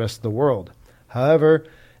isolate the rest of the world. However,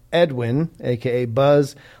 Edwin, a.k.a.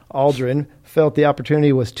 Buzz Aldrin, felt the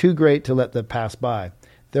opportunity was too great to let that pass by.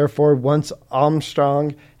 Therefore, once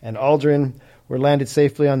Armstrong and Aldrin were landed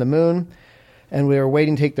safely on the moon, and we were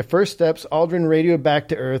waiting to take the first steps, Aldrin radioed back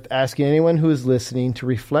to Earth, asking anyone who was listening to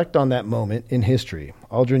reflect on that moment in history.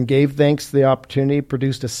 Aldrin gave thanks to the opportunity,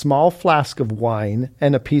 produced a small flask of wine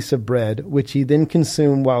and a piece of bread, which he then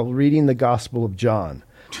consumed while reading the Gospel of John.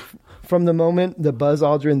 From the moment, the Buzz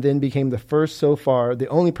Aldrin then became the first, so far, the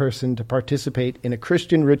only person to participate in a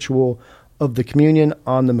Christian ritual of the communion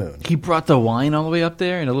on the moon. He brought the wine all the way up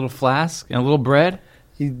there in a little flask and a little bread?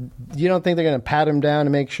 You don't think they're going to pat him down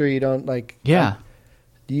to make sure you don't, Yeah.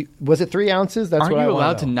 Was it 3 ounces? That's Aren't what I you wanna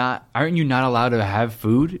allowed to know. not? Aren't you not allowed to have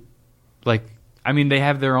food? They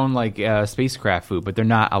have their own spacecraft food, but they're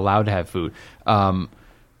not allowed to have food.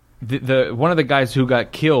 The one of the guys who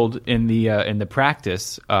got killed in the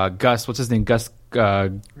practice, Gus, what's his name? Gus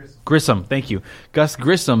Grissom. Thank you, Gus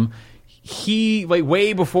Grissom. He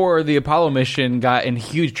way before the Apollo mission got in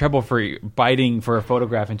huge trouble for biting for a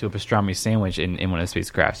photograph into a pastrami sandwich in one of the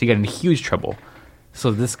spacecrafts. He got in huge trouble.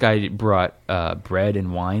 So this guy brought bread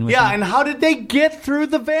and wine with him. And how did they get through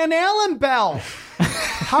the Van Allen belt?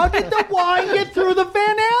 How did the wine get through the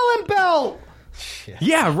Van Allen belt?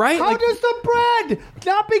 Yeah, right? How does the bread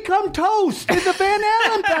not become toast in the Van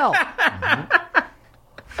Allen belt?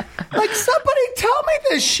 Somebody tell me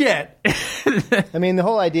this shit. I mean, the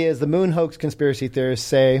whole idea is the moon hoax conspiracy theorists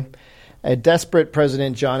say a desperate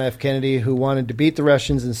President John F. Kennedy, who wanted to beat the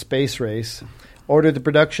Russians in space race, ordered the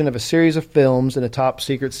production of a series of films in a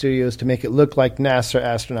top-secret studios to make it look like NASA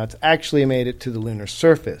astronauts actually made it to the lunar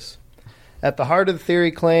surface. At the heart of the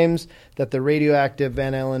theory claims that the radioactive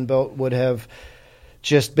Van Allen belt would have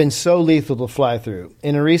just been so lethal to fly through.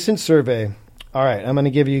 In a recent survey, all right, I'm going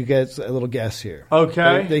to give you guys a little guess here.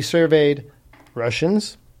 Okay. They surveyed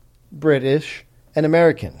Russians, British, and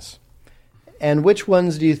Americans. And which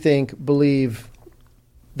ones do you think believe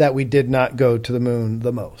that we did not go to the moon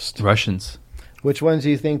the most? Russians. Which ones do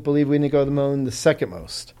you think believe we didn't go to the moon the second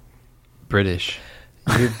most? British.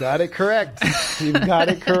 You've got it correct. You've got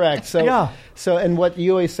it correct. So, Yeah. So, and what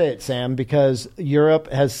you always say it, Sam, because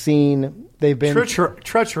Europe has seen, they've been...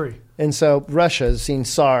 Treachery. And so Russia has seen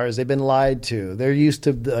SARS. They've been lied to. They're used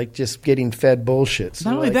to just getting fed bullshit. So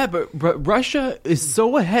Not only that, but Russia is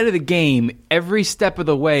so ahead of the game every step of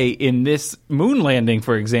the way in this moon landing,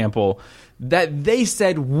 for example, that they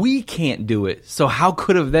said we can't do it. So how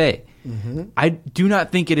could have they? Mm-hmm. I do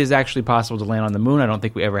not think it is actually possible to land on the moon. I don't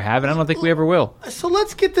think we ever have, and I don't think we ever will. So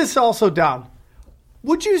let's get this also down.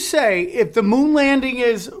 Would you say if the moon landing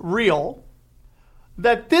is real,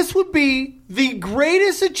 that this would be the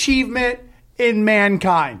greatest achievement in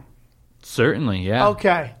mankind? Certainly, yeah.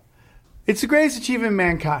 Okay. It's the greatest achievement in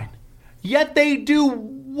mankind. Yet they do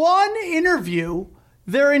one interview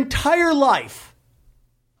their entire life.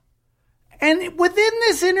 And within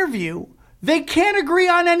this interview, they can't agree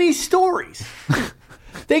on any stories.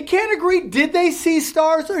 They can't agree, did they see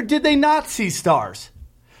stars or did they not see stars?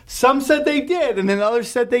 Some said they did, and then others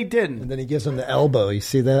said they didn't. And then he gives him the elbow. You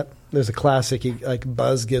see that? There's a classic.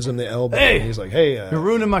 Buzz gives him the elbow. Hey, and he's like, hey. you're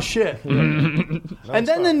ruining my shit. And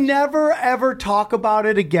then they never, ever talk about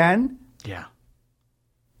it again. Yeah.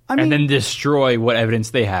 I mean, And then destroy what evidence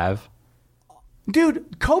they have.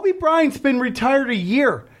 dude, Kobe Bryant's been retired a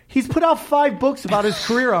year. He's put out 5 books about his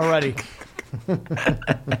career already.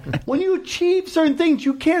 When you achieve certain things,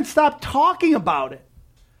 you can't stop talking about it.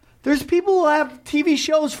 There's people who have TV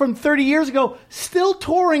shows from 30 years ago still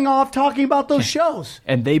touring off talking about those shows.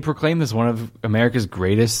 And they proclaim this one of America's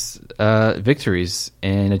greatest victories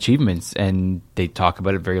and achievements, and they talk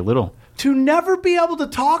about it very little. To never be able to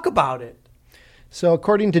talk about it. So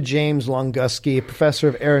according to James Longuski, a professor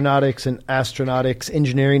of aeronautics and astronautics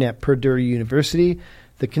engineering at Purdue University,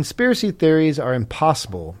 the conspiracy theories are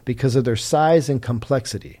impossible because of their size and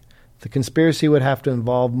complexity. The conspiracy would have to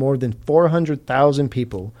involve more than 400,000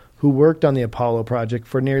 people who worked on the Apollo project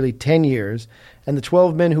for nearly 10 years, and the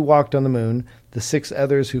 12 men who walked on the moon, the 6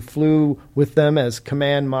 others who flew with them as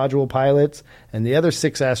command module pilots, and the other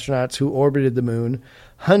 6 astronauts who orbited the moon,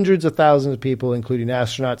 hundreds of thousands of people, including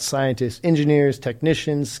astronauts, scientists, engineers,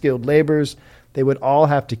 technicians, skilled laborers, they would all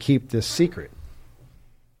have to keep this secret.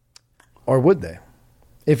 Or would they?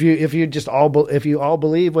 If you all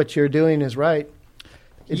believe what you're doing is right,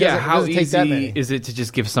 how take that easy many. is it to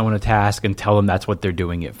just give someone a task and tell them that's what they're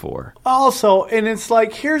doing it for? Also, and it's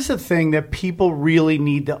like, here's the thing that people really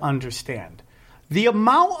need to understand. The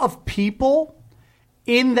amount of people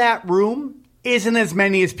in that room isn't as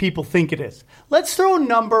many as people think it is. Let's throw a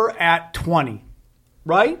number at 20,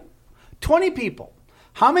 right? 20 people.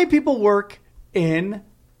 How many people work in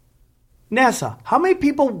NASA? How many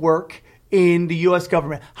people work in the U.S.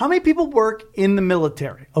 government? How many people work in the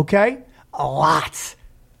military? Okay? Lots.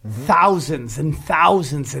 Thousands and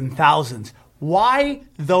thousands and thousands. Why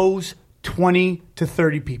those 20 to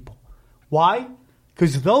 30 people? Why?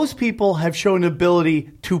 Because those people have shown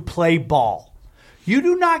ability to play ball. You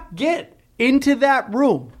do not get into that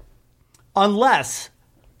room unless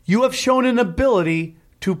you have shown an ability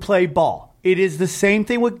to play ball. It is the same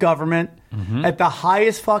thing with government at the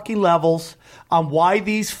highest fucking levels on why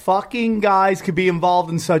these fucking guys could be involved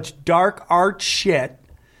in such dark art shit.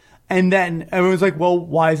 And then everyone's like, well,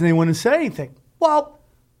 why hasn't anyone said anything? Well,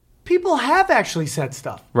 people have actually said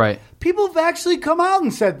stuff. Right. People have actually come out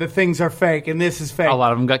and said that things are fake and this is fake. A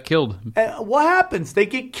lot of them got killed. What happens? They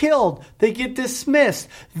get killed. They get dismissed.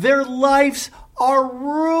 Their lives are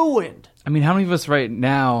ruined. I mean, how many of us right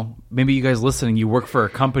now, maybe you guys listening, you work for a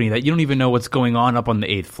company that you don't even know what's going on up on the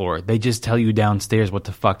 8th floor. They just tell you downstairs what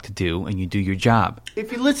the fuck to do, and you do your job.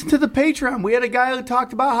 If you listen to the Patreon, we had a guy who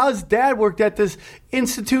talked about how his dad worked at this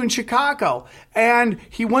institute in Chicago, and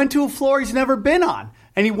he went to a floor he's never been on.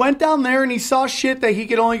 And he went down there and he saw shit that he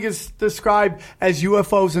could only describe as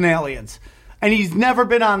UFOs and aliens. And he's never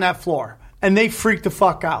been on that floor. And they freaked the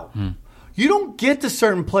fuck out. You don't get to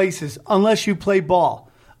certain places unless you play ball.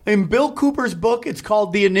 In Bill Cooper's book, it's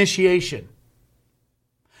called The Initiation.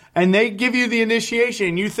 And they give you the initiation.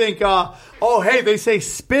 And you think, they say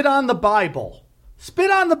spit on the Bible. Spit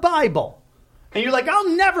on the Bible. And you're like, I'll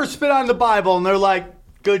never spit on the Bible. And they're like,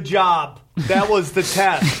 good job. That was the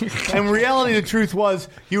test. And in reality, the truth was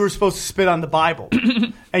you were supposed to spit on the Bible.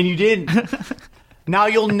 And you didn't. Now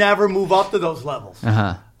you'll never move up to those levels.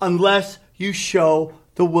 Unless you show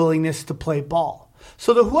the willingness to play ball.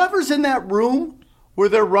 So whoever's in that room where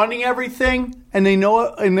they're running everything and they know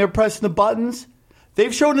it and they're pressing the buttons,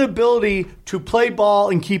 they've shown an ability to play ball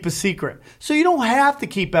and keep a secret. So you don't have to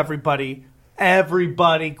keep everybody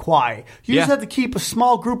quiet. You just have to keep a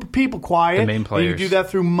small group of people quiet. The main players. And you do that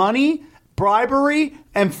through money, bribery,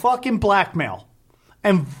 and fucking blackmail.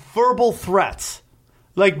 And verbal threats.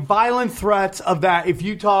 Like violent threats of that. If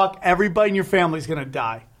you talk, everybody in your family is going to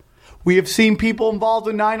die. We have seen people involved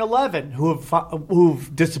in 9/11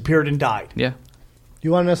 who've disappeared and died. Yeah. You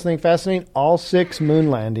want to know something fascinating? All 6 moon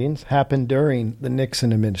landings happened during the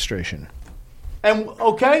Nixon administration. And,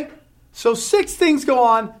 okay, so 6 things go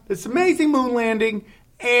on. This amazing moon landing,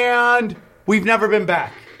 and we've never been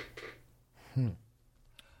back.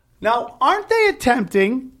 Now, aren't they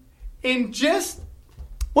attempting in just...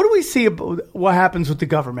 What do we see about what happens with the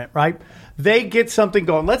government, right? They get something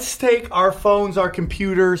going. Let's take our phones, our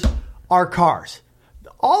computers, our cars.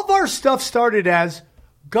 All of our stuff started as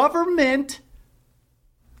government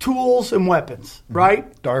tools and weapons,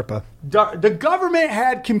 right? DARPA. The government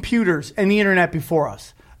had computers and the internet before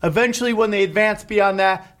us. Eventually, when they advanced beyond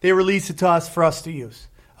that, they released it to us for us to use.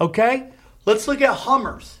 Okay? Let's look at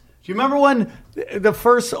Hummers. Do you remember when the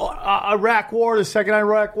first Iraq War, the second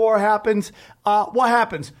Iraq War happens? What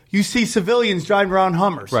happens? You see civilians driving around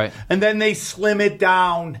Hummers. Right. And then they slim it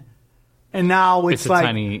down. And now it's a like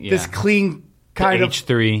tiny, this clean kind the of...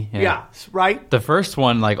 H3. Yeah, right? The first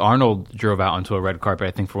one, like Arnold drove out onto a red carpet,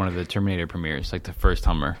 I think, for one of the Terminator premieres, like the first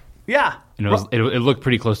Hummer. Yeah. And it looked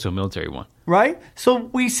pretty close to a military one. Right? So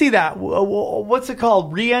we see that. What's it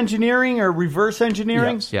called? Re-engineering or reverse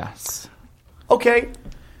engineering? Yes. Okay.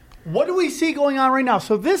 What do we see going on right now?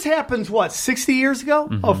 So this happens, 60 years ago?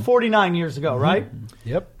 49 years ago, right?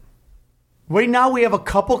 Yep. Right now we have a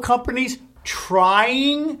couple companies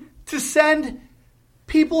trying to send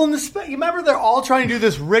people in the space. You remember they're all trying to do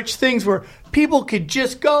this rich things where people could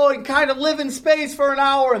just go and kind of live in space for an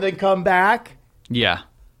hour and then come back? Yeah.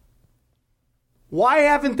 Why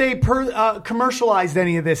haven't they commercialized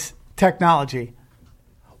any of this technology?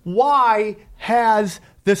 Why has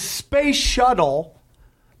the space shuttle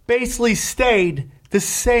basically stayed the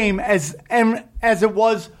same as it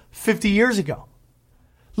was 50 years ago?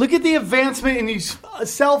 Look at the advancement in these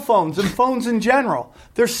cell phones and phones in general.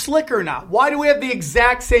 They're slicker now. Why do we have the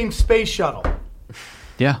exact same space shuttle?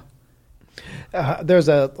 Yeah. There's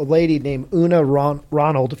a lady named Una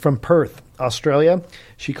Ronald from Perth, Australia.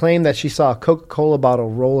 She claimed that she saw a Coca-Cola bottle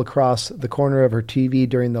roll across the corner of her TV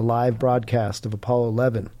during the live broadcast of Apollo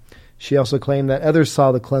 11. She also claimed that others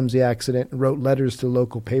saw the clumsy accident and wrote letters to the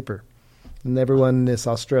local paper. And everyone in this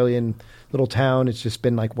Australian little town, it's just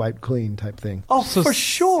been like wiped clean type thing. Oh, for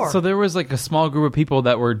sure. So there was like a small group of people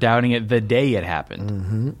that were doubting it the day it happened.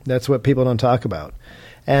 Mm-hmm. That's what people don't talk about.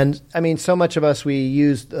 And, I mean, so much of us, we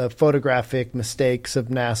use photographic mistakes of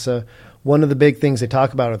NASA. One of the big things they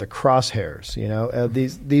talk about are the crosshairs. You know,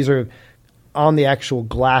 these are on the actual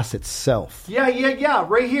glass itself. Yeah,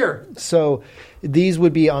 right here. So these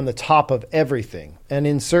would be on the top of everything. And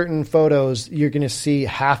in certain photos, you're going to see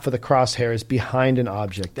half of the crosshairs behind an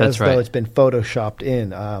object. That's as right. though it's been photoshopped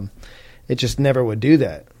in. It just never would do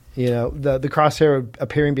that. You know, the crosshair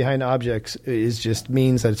appearing behind objects just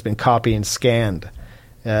means that it's been copied and scanned.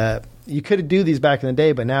 You could do these back in the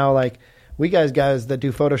day, but now, like, we guys that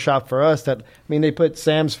do Photoshop for us, they put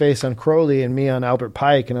Sam's face on Crowley and me on Albert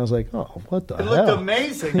Pike, and I was like, oh, what the hell? It looked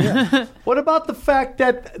amazing. What about the fact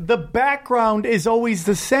that the background is always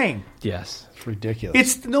the same? Yes. It's ridiculous.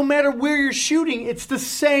 It's no matter where you're shooting, it's the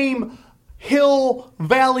same hill,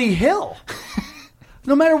 valley, hill.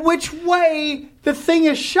 No matter which way the thing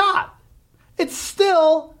is shot, it's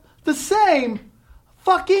still the same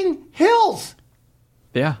fucking hills.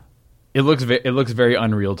 Yeah. It looks very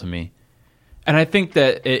unreal to me. And I think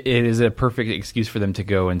that it is a perfect excuse for them to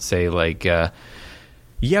go and say, like,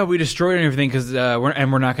 yeah, we destroyed everything because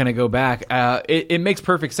we're not going to go back. It makes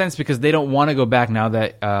perfect sense because they don't want to go back now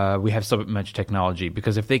that we have so much technology.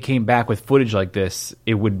 Because if they came back with footage like this,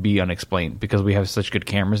 it would be unexplained because we have such good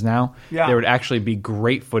cameras now. Yeah. There would actually be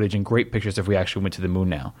great footage and great pictures if we actually went to the moon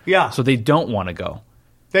now. Yeah. So they don't want to go.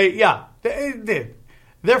 They're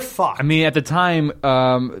fucked. I mean, at the time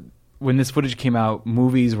when this footage came out,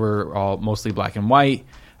 movies were all mostly black and white,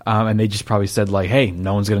 and they just probably said, like, hey,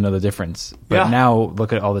 no one's going to know the difference. But now,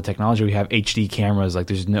 look at all the technology. We have HD cameras. Like,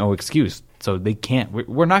 there's no excuse. So they can't.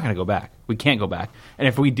 We're not going to go back. We can't go back. And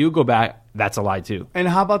if we do go back, that's a lie, too. And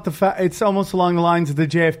how about the fact it's almost along the lines of the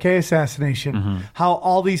JFK assassination? Mm-hmm. How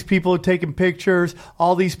all these people are taking pictures,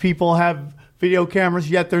 all these people have video cameras,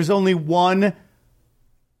 yet there's only one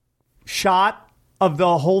shot of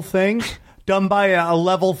the whole thing done by a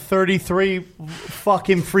level 33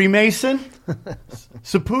 fucking Freemason.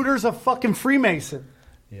 Zapruder's a fucking Freemason.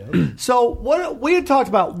 Yep. So what we had talked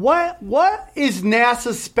about, what is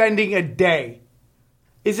NASA spending a day?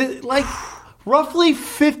 Is it like roughly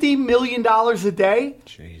 $50 million a day?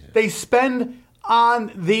 Jesus. They spend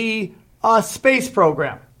on the space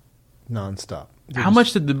program? Nonstop. How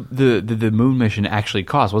much did the moon mission actually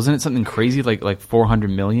cost? Wasn't it something crazy like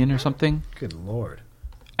 $400 million or something? Good Lord.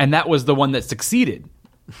 And that was the one that succeeded,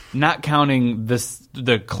 not counting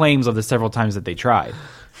the claims of the several times that they tried.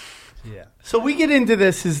 Yeah. So we get into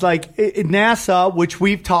this is like NASA, which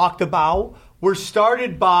we've talked about, were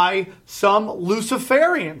started by some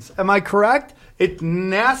Luciferians. Am I correct?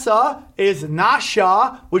 NASA is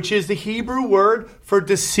Nasha, which is the Hebrew word for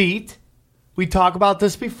deceit. We talked about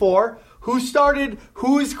this before. Who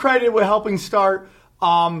is credited with helping start?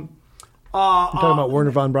 You're talking about Werner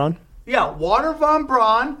von Braun? Yeah, Werner von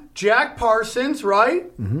Braun, Jack Parsons, right?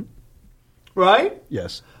 Mm-hmm. Right?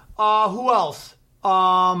 Yes. Who else?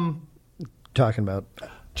 Talking about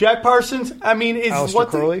Jack Parsons. I mean, is Aleister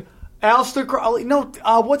Crowley? Aleister Crowley. No,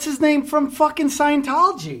 what's his name from fucking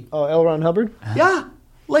Scientology? Oh, L. Ron Hubbard? Yeah,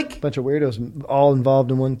 like Bunch of weirdos all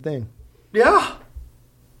involved in one thing. yeah.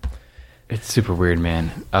 It's super weird,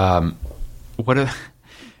 man.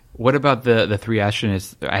 What about the three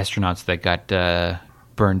astronauts that got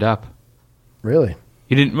burned up? Really?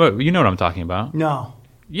 You didn't? Well, you know what I'm talking about? No.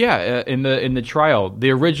 Yeah, in the trial,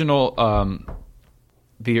 the original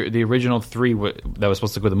the original three that was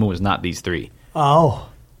supposed to go to the moon was not these three. Oh,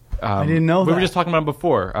 I didn't know that. We were just talking about him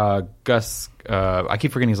before. Gus, I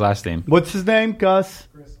keep forgetting his last name. What's his name? Gus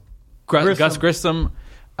Grissom. Gus Grissom.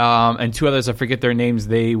 And two others, I forget their names.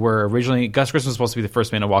 They were originally Gus Grissom was supposed to be the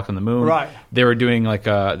first man to walk on the moon. Right. They were doing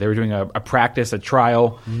a practice, a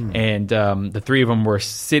trial, and the three of them were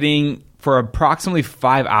sitting for approximately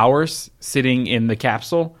 5 hours, sitting in the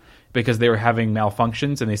capsule because they were having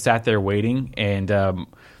malfunctions, and they sat there waiting, and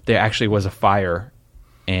there actually was a fire,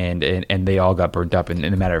 and they all got burnt up in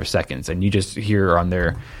a matter of seconds. And you just hear on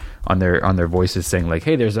their voices saying like,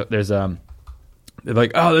 "Hey, there's They're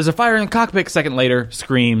like, oh, there's a fire in the cockpit. A second later,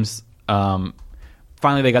 screams.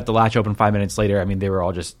 Finally, they got the latch open 5 minutes later. I mean, they were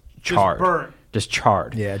all just charred. just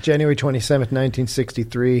charred. Yeah, January 27th,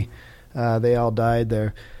 1963. They all died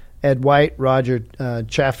there. Ed White, Roger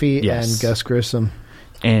Chaffee, and Gus Grissom.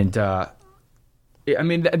 And I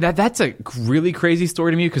mean, that's a really crazy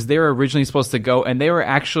story to me because they were originally supposed to go, and they were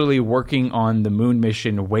actually working on the moon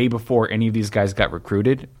mission way before any of these guys got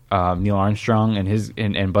recruited. Neil Armstrong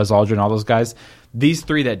and Buzz Aldrin, all those guys. These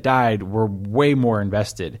three that died were way more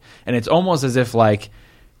invested, and it's almost as if like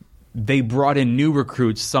they brought in new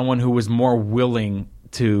recruits, someone who was more willing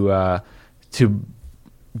to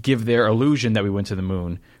give their illusion that we went to the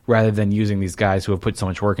moon, rather than using these guys who have put so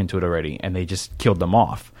much work into it already, and they just killed them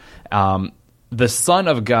off. The son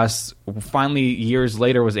of Gus finally years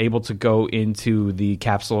later was able to go into the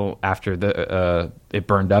capsule after it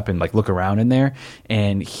burned up and like look around in there,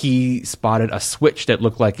 and he spotted a switch that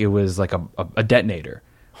looked like it was like a detonator,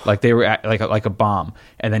 like they were like a bomb.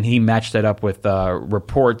 And then he matched that up with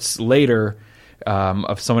reports later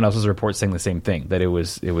of someone else's report saying the same thing, that it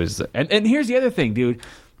was. And here's the other thing, dude.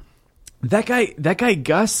 That guy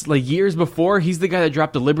Gus, like years before, he's the guy that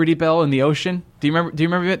dropped the Liberty Bell in the ocean. Do you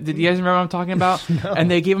remember? Did you guys remember what I'm talking about? No.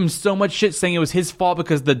 And they gave him so much shit saying it was his fault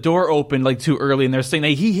because the door opened like too early, and they're saying that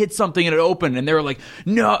he hit something and it opened, and they were like,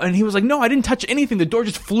 no, and he was like, no, I didn't touch anything. The door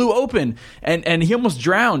just flew open, and he almost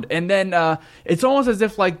drowned. And then it's almost as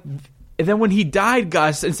if like. And then when he died,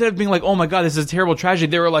 Gus, instead of being like, oh my God, this is a terrible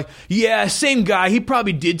tragedy, they were like, yeah, same guy, he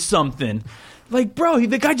probably did something. Like, bro,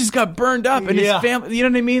 the guy just got burned up, and his family, you know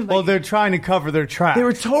what I mean? Like, well, they're trying to cover their tracks. They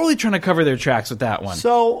were totally trying to cover their tracks with that one.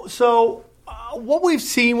 So what we've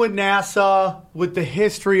seen with NASA, with the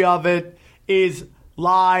history of it, is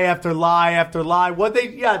lie after lie after lie.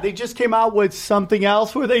 They just came out with something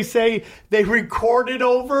else where they say they recorded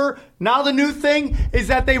over. Now the new thing is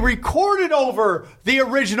that they recorded over the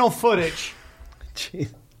original footage.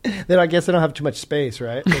 Jeez. Then I guess they don't have too much space,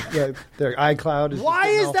 right? Like, their iCloud is. Why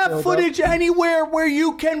is that footage anywhere where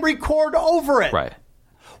you can record over it? Right.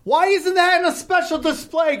 Why isn't that in a special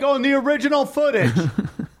display going the original footage?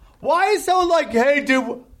 Why is so like, hey,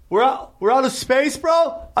 dude, we're out of space,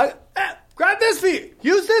 bro? Grab this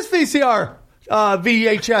use this VCR,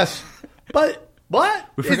 VHS. But what?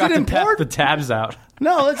 We forgot is it to tap important? the tabs out.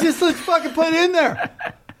 No, let's fucking put it in there.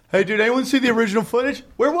 Hey, dude, anyone see the original footage?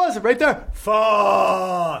 Where was it? Right there.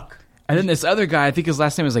 Fuck. And then this other guy, I think his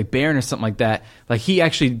last name was like Barron or something like that. Like he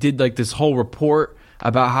actually did like this whole report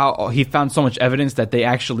about how he found so much evidence that they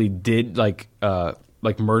actually did like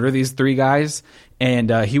murder these three guys.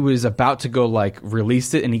 And he was about to go like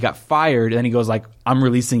release it, and he got fired. And then he goes like, I'm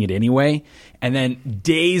releasing it anyway. And then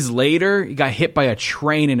days later, he got hit by a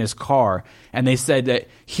train in his car. And they said that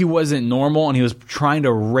he wasn't normal, and he was trying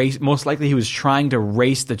to race. Most likely, he was trying to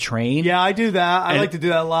race the train. Yeah, I do that. I like to do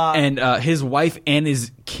that a lot. And his wife and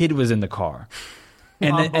his kid was in the car.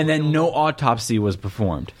 And then no autopsy was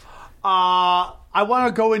performed. I want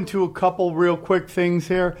to go into a couple real quick things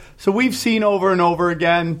here. So we've seen over and over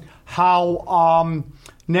again how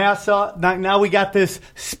NASA, now we got this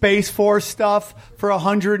Space Force stuff for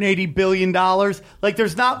 $180 billion. Like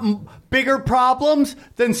there's not bigger problems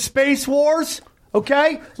than space wars,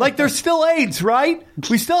 okay? Like there's still AIDS, right?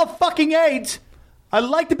 We still have fucking AIDS. I'd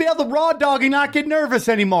like to be able to raw dog and not get nervous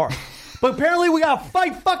anymore. But apparently we got to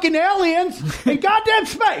fight fucking aliens in goddamn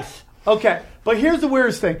space. Okay, but here's the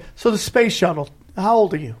weirdest thing. So the space shuttle, how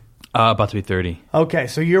old are you? About to be 30. Okay,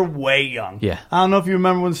 so you're way young. Yeah. I don't know if you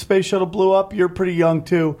remember when the space shuttle blew up. You're pretty young,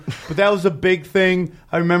 too. But that was a big thing.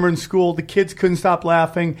 I remember in school, the kids couldn't stop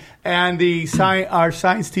laughing. And our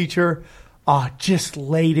science teacher just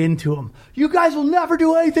laid into them. You guys will never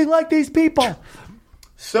do anything like these people.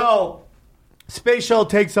 So, space shuttle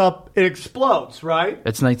takes up, it explodes, right?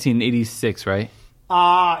 That's 1986, right?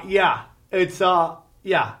 Yeah. It's,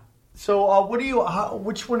 yeah. So,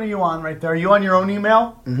 which one are you on right there? Are you on your own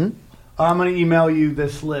email? Mm-hmm. I'm going to email you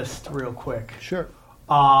this list real quick. Sure.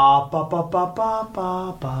 So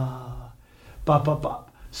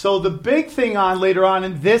the big thing on later on,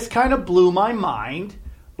 and this kind of blew my mind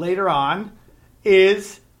later on,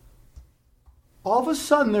 is all of a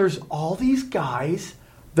sudden there's all these guys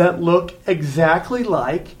that look exactly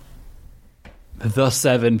like the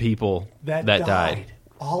 7 people that died.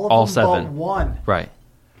 All of them 7. but one. Right.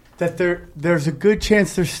 That there's a good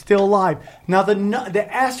chance they're still alive. Now, the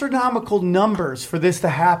astronomical numbers for this to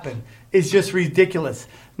happen is just ridiculous.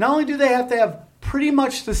 Not only do they have to have pretty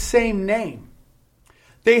much the same name,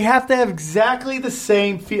 they have to have exactly the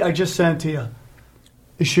same I just sent it to you.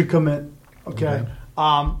 It should come in. Okay.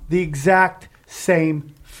 The exact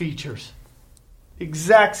same features.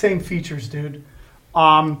 Exact same features, dude.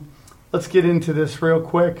 Let's get into this real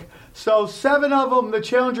quick. So 7 of them, the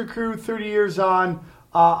Challenger crew, 30 years on.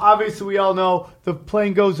 Obviously, we all know the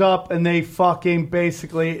plane goes up and they fucking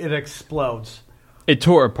basically it explodes. It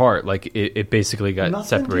tore apart. Like it basically got Nothing,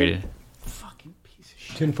 separated. dude? Fucking piece of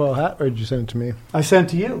shit. Tinfoil hat, or did you send it to me? I sent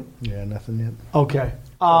to you. Yeah, nothing yet. Okay.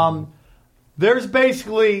 There's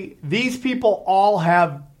basically these people all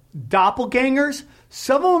have doppelgangers.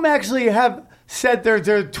 Some of them actually have said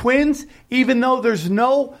they're twins, even though there's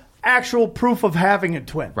no actual proof of having a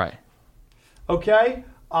twin. Right. Okay.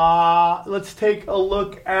 Let's take a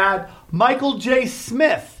look at Michael J.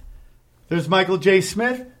 Smith. There's Michael J.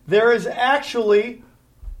 Smith. There's actually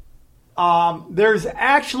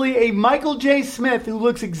a Michael J. Smith who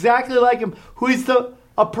looks exactly like him, who is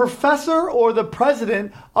a professor or the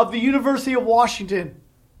president of the University of Washington.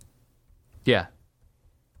 Yeah.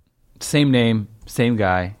 Same name, same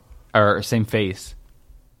guy, or same face.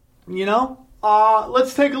 You know?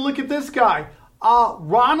 Let's take a look at this guy.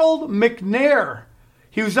 Ronald McNair.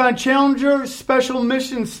 He was on Challenger Special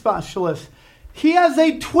Mission Specialist. He has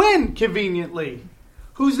a twin, conveniently,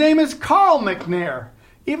 whose name is Carl McNair,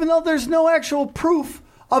 even though there's no actual proof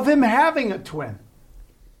of him having a twin.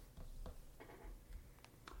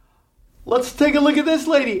 Let's take a look at this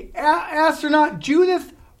lady, astronaut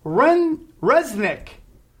Judith Resnick.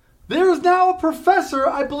 There is now a professor,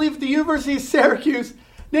 I believe, at the University of Syracuse,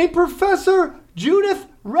 named Professor Judith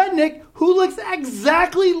Resnick, who looks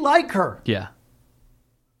exactly like her. Yeah.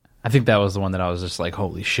 I think that was the one that I was just like,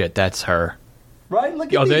 holy shit, that's her. Right?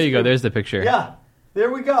 Look at Oh, there these you go. people. There's the picture. Yeah,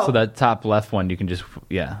 there we go. So that top left one, you can just,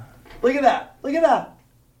 yeah. Look at that. Look at that.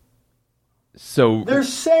 So They're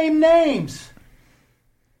same names.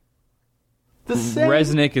 The same.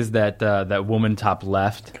 Resnick is that woman top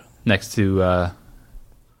left next to,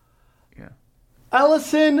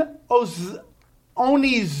 Ellison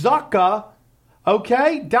Onizuka,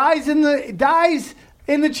 okay, dies in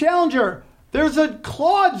the Challenger. There's a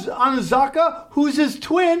Claude Onizuka who's his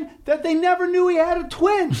twin that they never knew he had a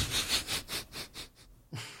twin.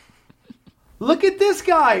 Look at this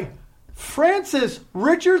guy, Francis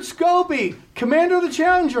Richard Scobie, commander of the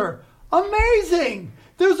Challenger. Amazing.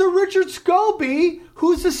 There's a Richard Scobie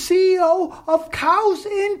who's the CEO of Cows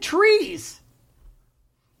in Trees.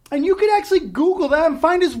 And you can actually Google that and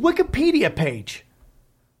find his Wikipedia page.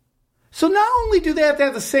 So not only do they have to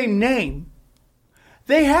have the same name,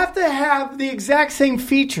 they have to have the exact same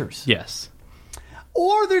features. yes.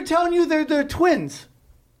 Or they're telling you they're twins.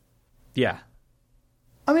 Yeah.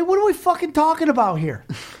 I mean, what are we fucking talking about here?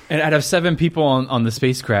 And out of 7 people on the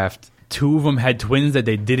spacecraft, 2 of them had twins that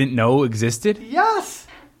they didn't know existed? Yes.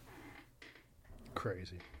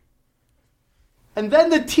 Crazy. And then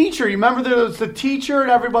the teacher, you remember there was the teacher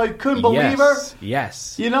and everybody couldn't believe her?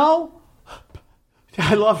 Yes. You know?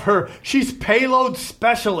 I love her. She's payload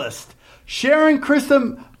specialist. Sharon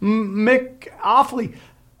Krista McLaughlin.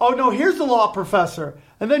 Oh, no, here's the law professor.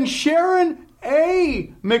 And then Sharon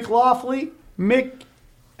A. McLaughlin,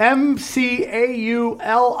 M-C-A-U-L-I-F-F-E.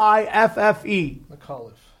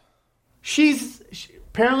 McAuliffe.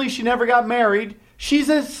 Apparently she never got married. She's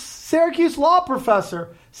a Syracuse law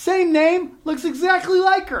professor. Same name, looks exactly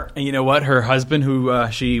like her. And you know what? Her husband, who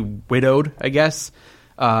she widowed, I guess,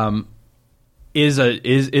 is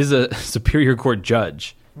a Superior Court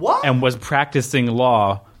judge. What? And was practicing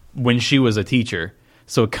law when she was a teacher.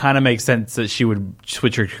 So it kind of makes sense that she would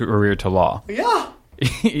switch her career to law. Yeah.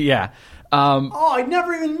 Yeah. Oh, I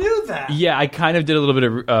never even knew that. Yeah, I kind of did a little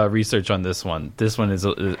bit of research on this one. This one is a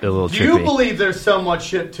little trippy. Do you believe there's so much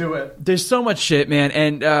shit to it? There's so much shit, man.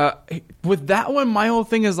 And with that one, my whole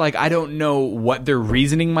thing is like, I don't know what their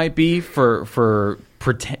reasoning might be for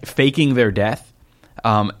faking their death.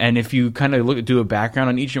 And if you kind of do a background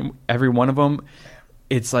on each and every one of them,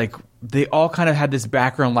 it's like they all kind of had this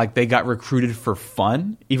background like they got recruited for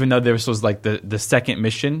fun, even though this was like the second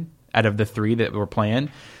mission out of the 3 that were planned.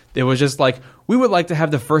 It was just like, we would like to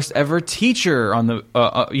have the first ever teacher on the,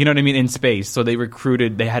 you know what I mean, in space. So they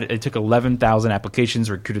recruited, it took 11,000 applications,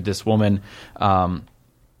 recruited this woman.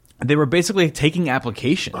 They were basically taking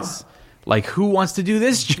applications. Like, who wants to do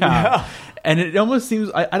this job? Yeah. And it almost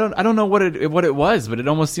seems, I don't know what it was, but it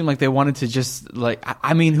almost seemed like they wanted to just, like,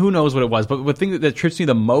 I mean, who knows what it was. But the thing that trips me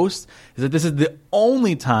the most is that this is the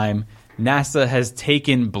only time NASA has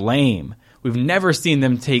taken blame. We've never seen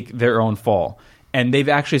them take their own fall. And they've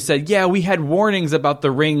actually said, yeah, we had warnings about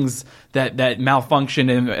the rings that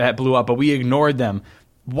malfunctioned and that blew up, but we ignored them.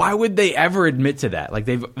 Why would they ever admit to that? Like,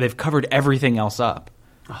 they've covered everything else up.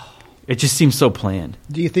 It just seems so planned.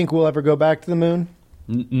 Do you think we'll ever go back to the moon?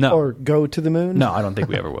 No. Or go to the moon? No, I don't think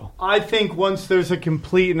we ever will. I think once there's a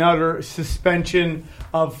complete and utter suspension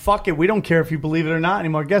of fuck it, we don't care if you believe it or not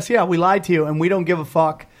anymore. Guess, yeah, we lied to you and we don't give a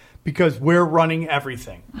fuck because we're running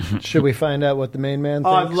everything. Should we find out what the main man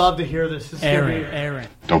Oh, thinks? I'd love to hear this. This is gonna be- Aaron.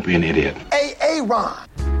 Don't be an idiot. Hey, Ron.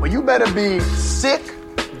 Well, you better be sick,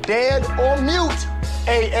 dead, or mute.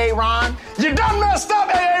 Hey, Ron. You done messed up,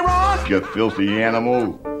 hey, Ron. You filthy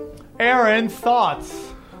animal. Aaron,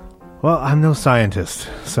 thoughts? Well, I'm no scientist,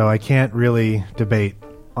 so I can't really debate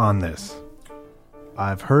on this.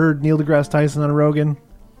 I've heard Neil deGrasse Tyson on Rogan.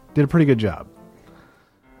 Did a pretty good job.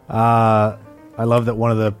 I love that one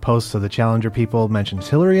of the posts of the Challenger people mentions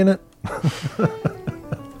Hillary in it.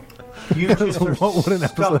 You just are What would an episode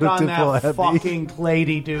stuck of on Tipple that Head be? fucking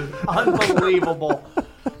lady, dude. Unbelievable.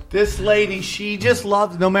 This lady, she just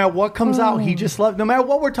loves, no matter what comes out, he just loves, no matter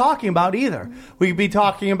what we're talking about either. We could be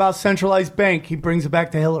talking about centralized bank. He brings it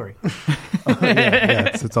back to Hillary. Yeah,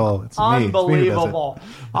 it's all it's me. It's me who does it. Unbelievable.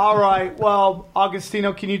 All right. Well,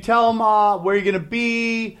 Augustino, can you tell them where you're going to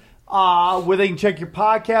be, where they can check your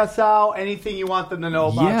podcasts out, anything you want them to know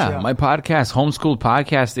about Yeah, you? my podcast, Homeschooled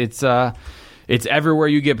Podcast. It's everywhere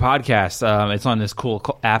you get podcasts. It's on this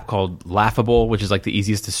cool app called Laughable, which is like the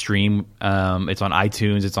easiest to stream. It's on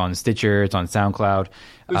iTunes. It's on Stitcher. It's on SoundCloud.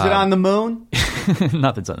 Is it on the moon?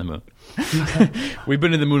 Nothing's on the moon. We've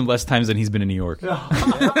been to the moon less times than he's been in New York. You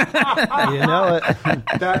know it.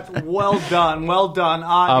 That's well done. Well done.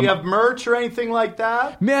 Do you have merch or anything like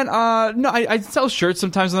that? Man, no, I sell shirts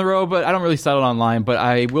sometimes on the road, but I don't really sell it online. But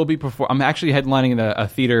I will be I'm actually headlining a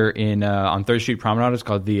theater in on 3rd Street Promenade. It's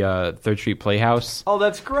called the 3rd Street Playhouse. Oh,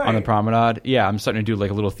 that's great. On the Promenade. Yeah, I'm starting to do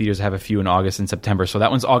like little theaters. I have a few in August and September. So that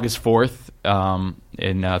one's August 4th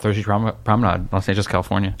in 3rd Street Promenade, Los Angeles,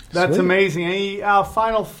 California. That's amazing. Any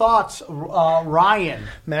final thoughts, Ryan?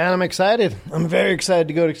 Man, I'm excited. I'm very excited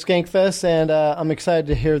to go to Skankfest, and I'm excited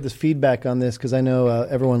to hear the feedback on this because I know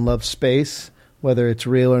everyone loves space, whether it's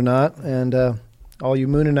real or not. And all you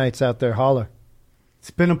Moonanites out there, holler.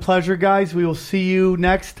 It's been a pleasure, guys. We will see you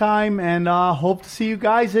next time, and hope to see you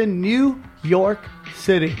guys in New York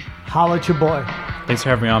City. Holla at your boy. Thanks for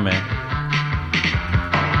having me on, man.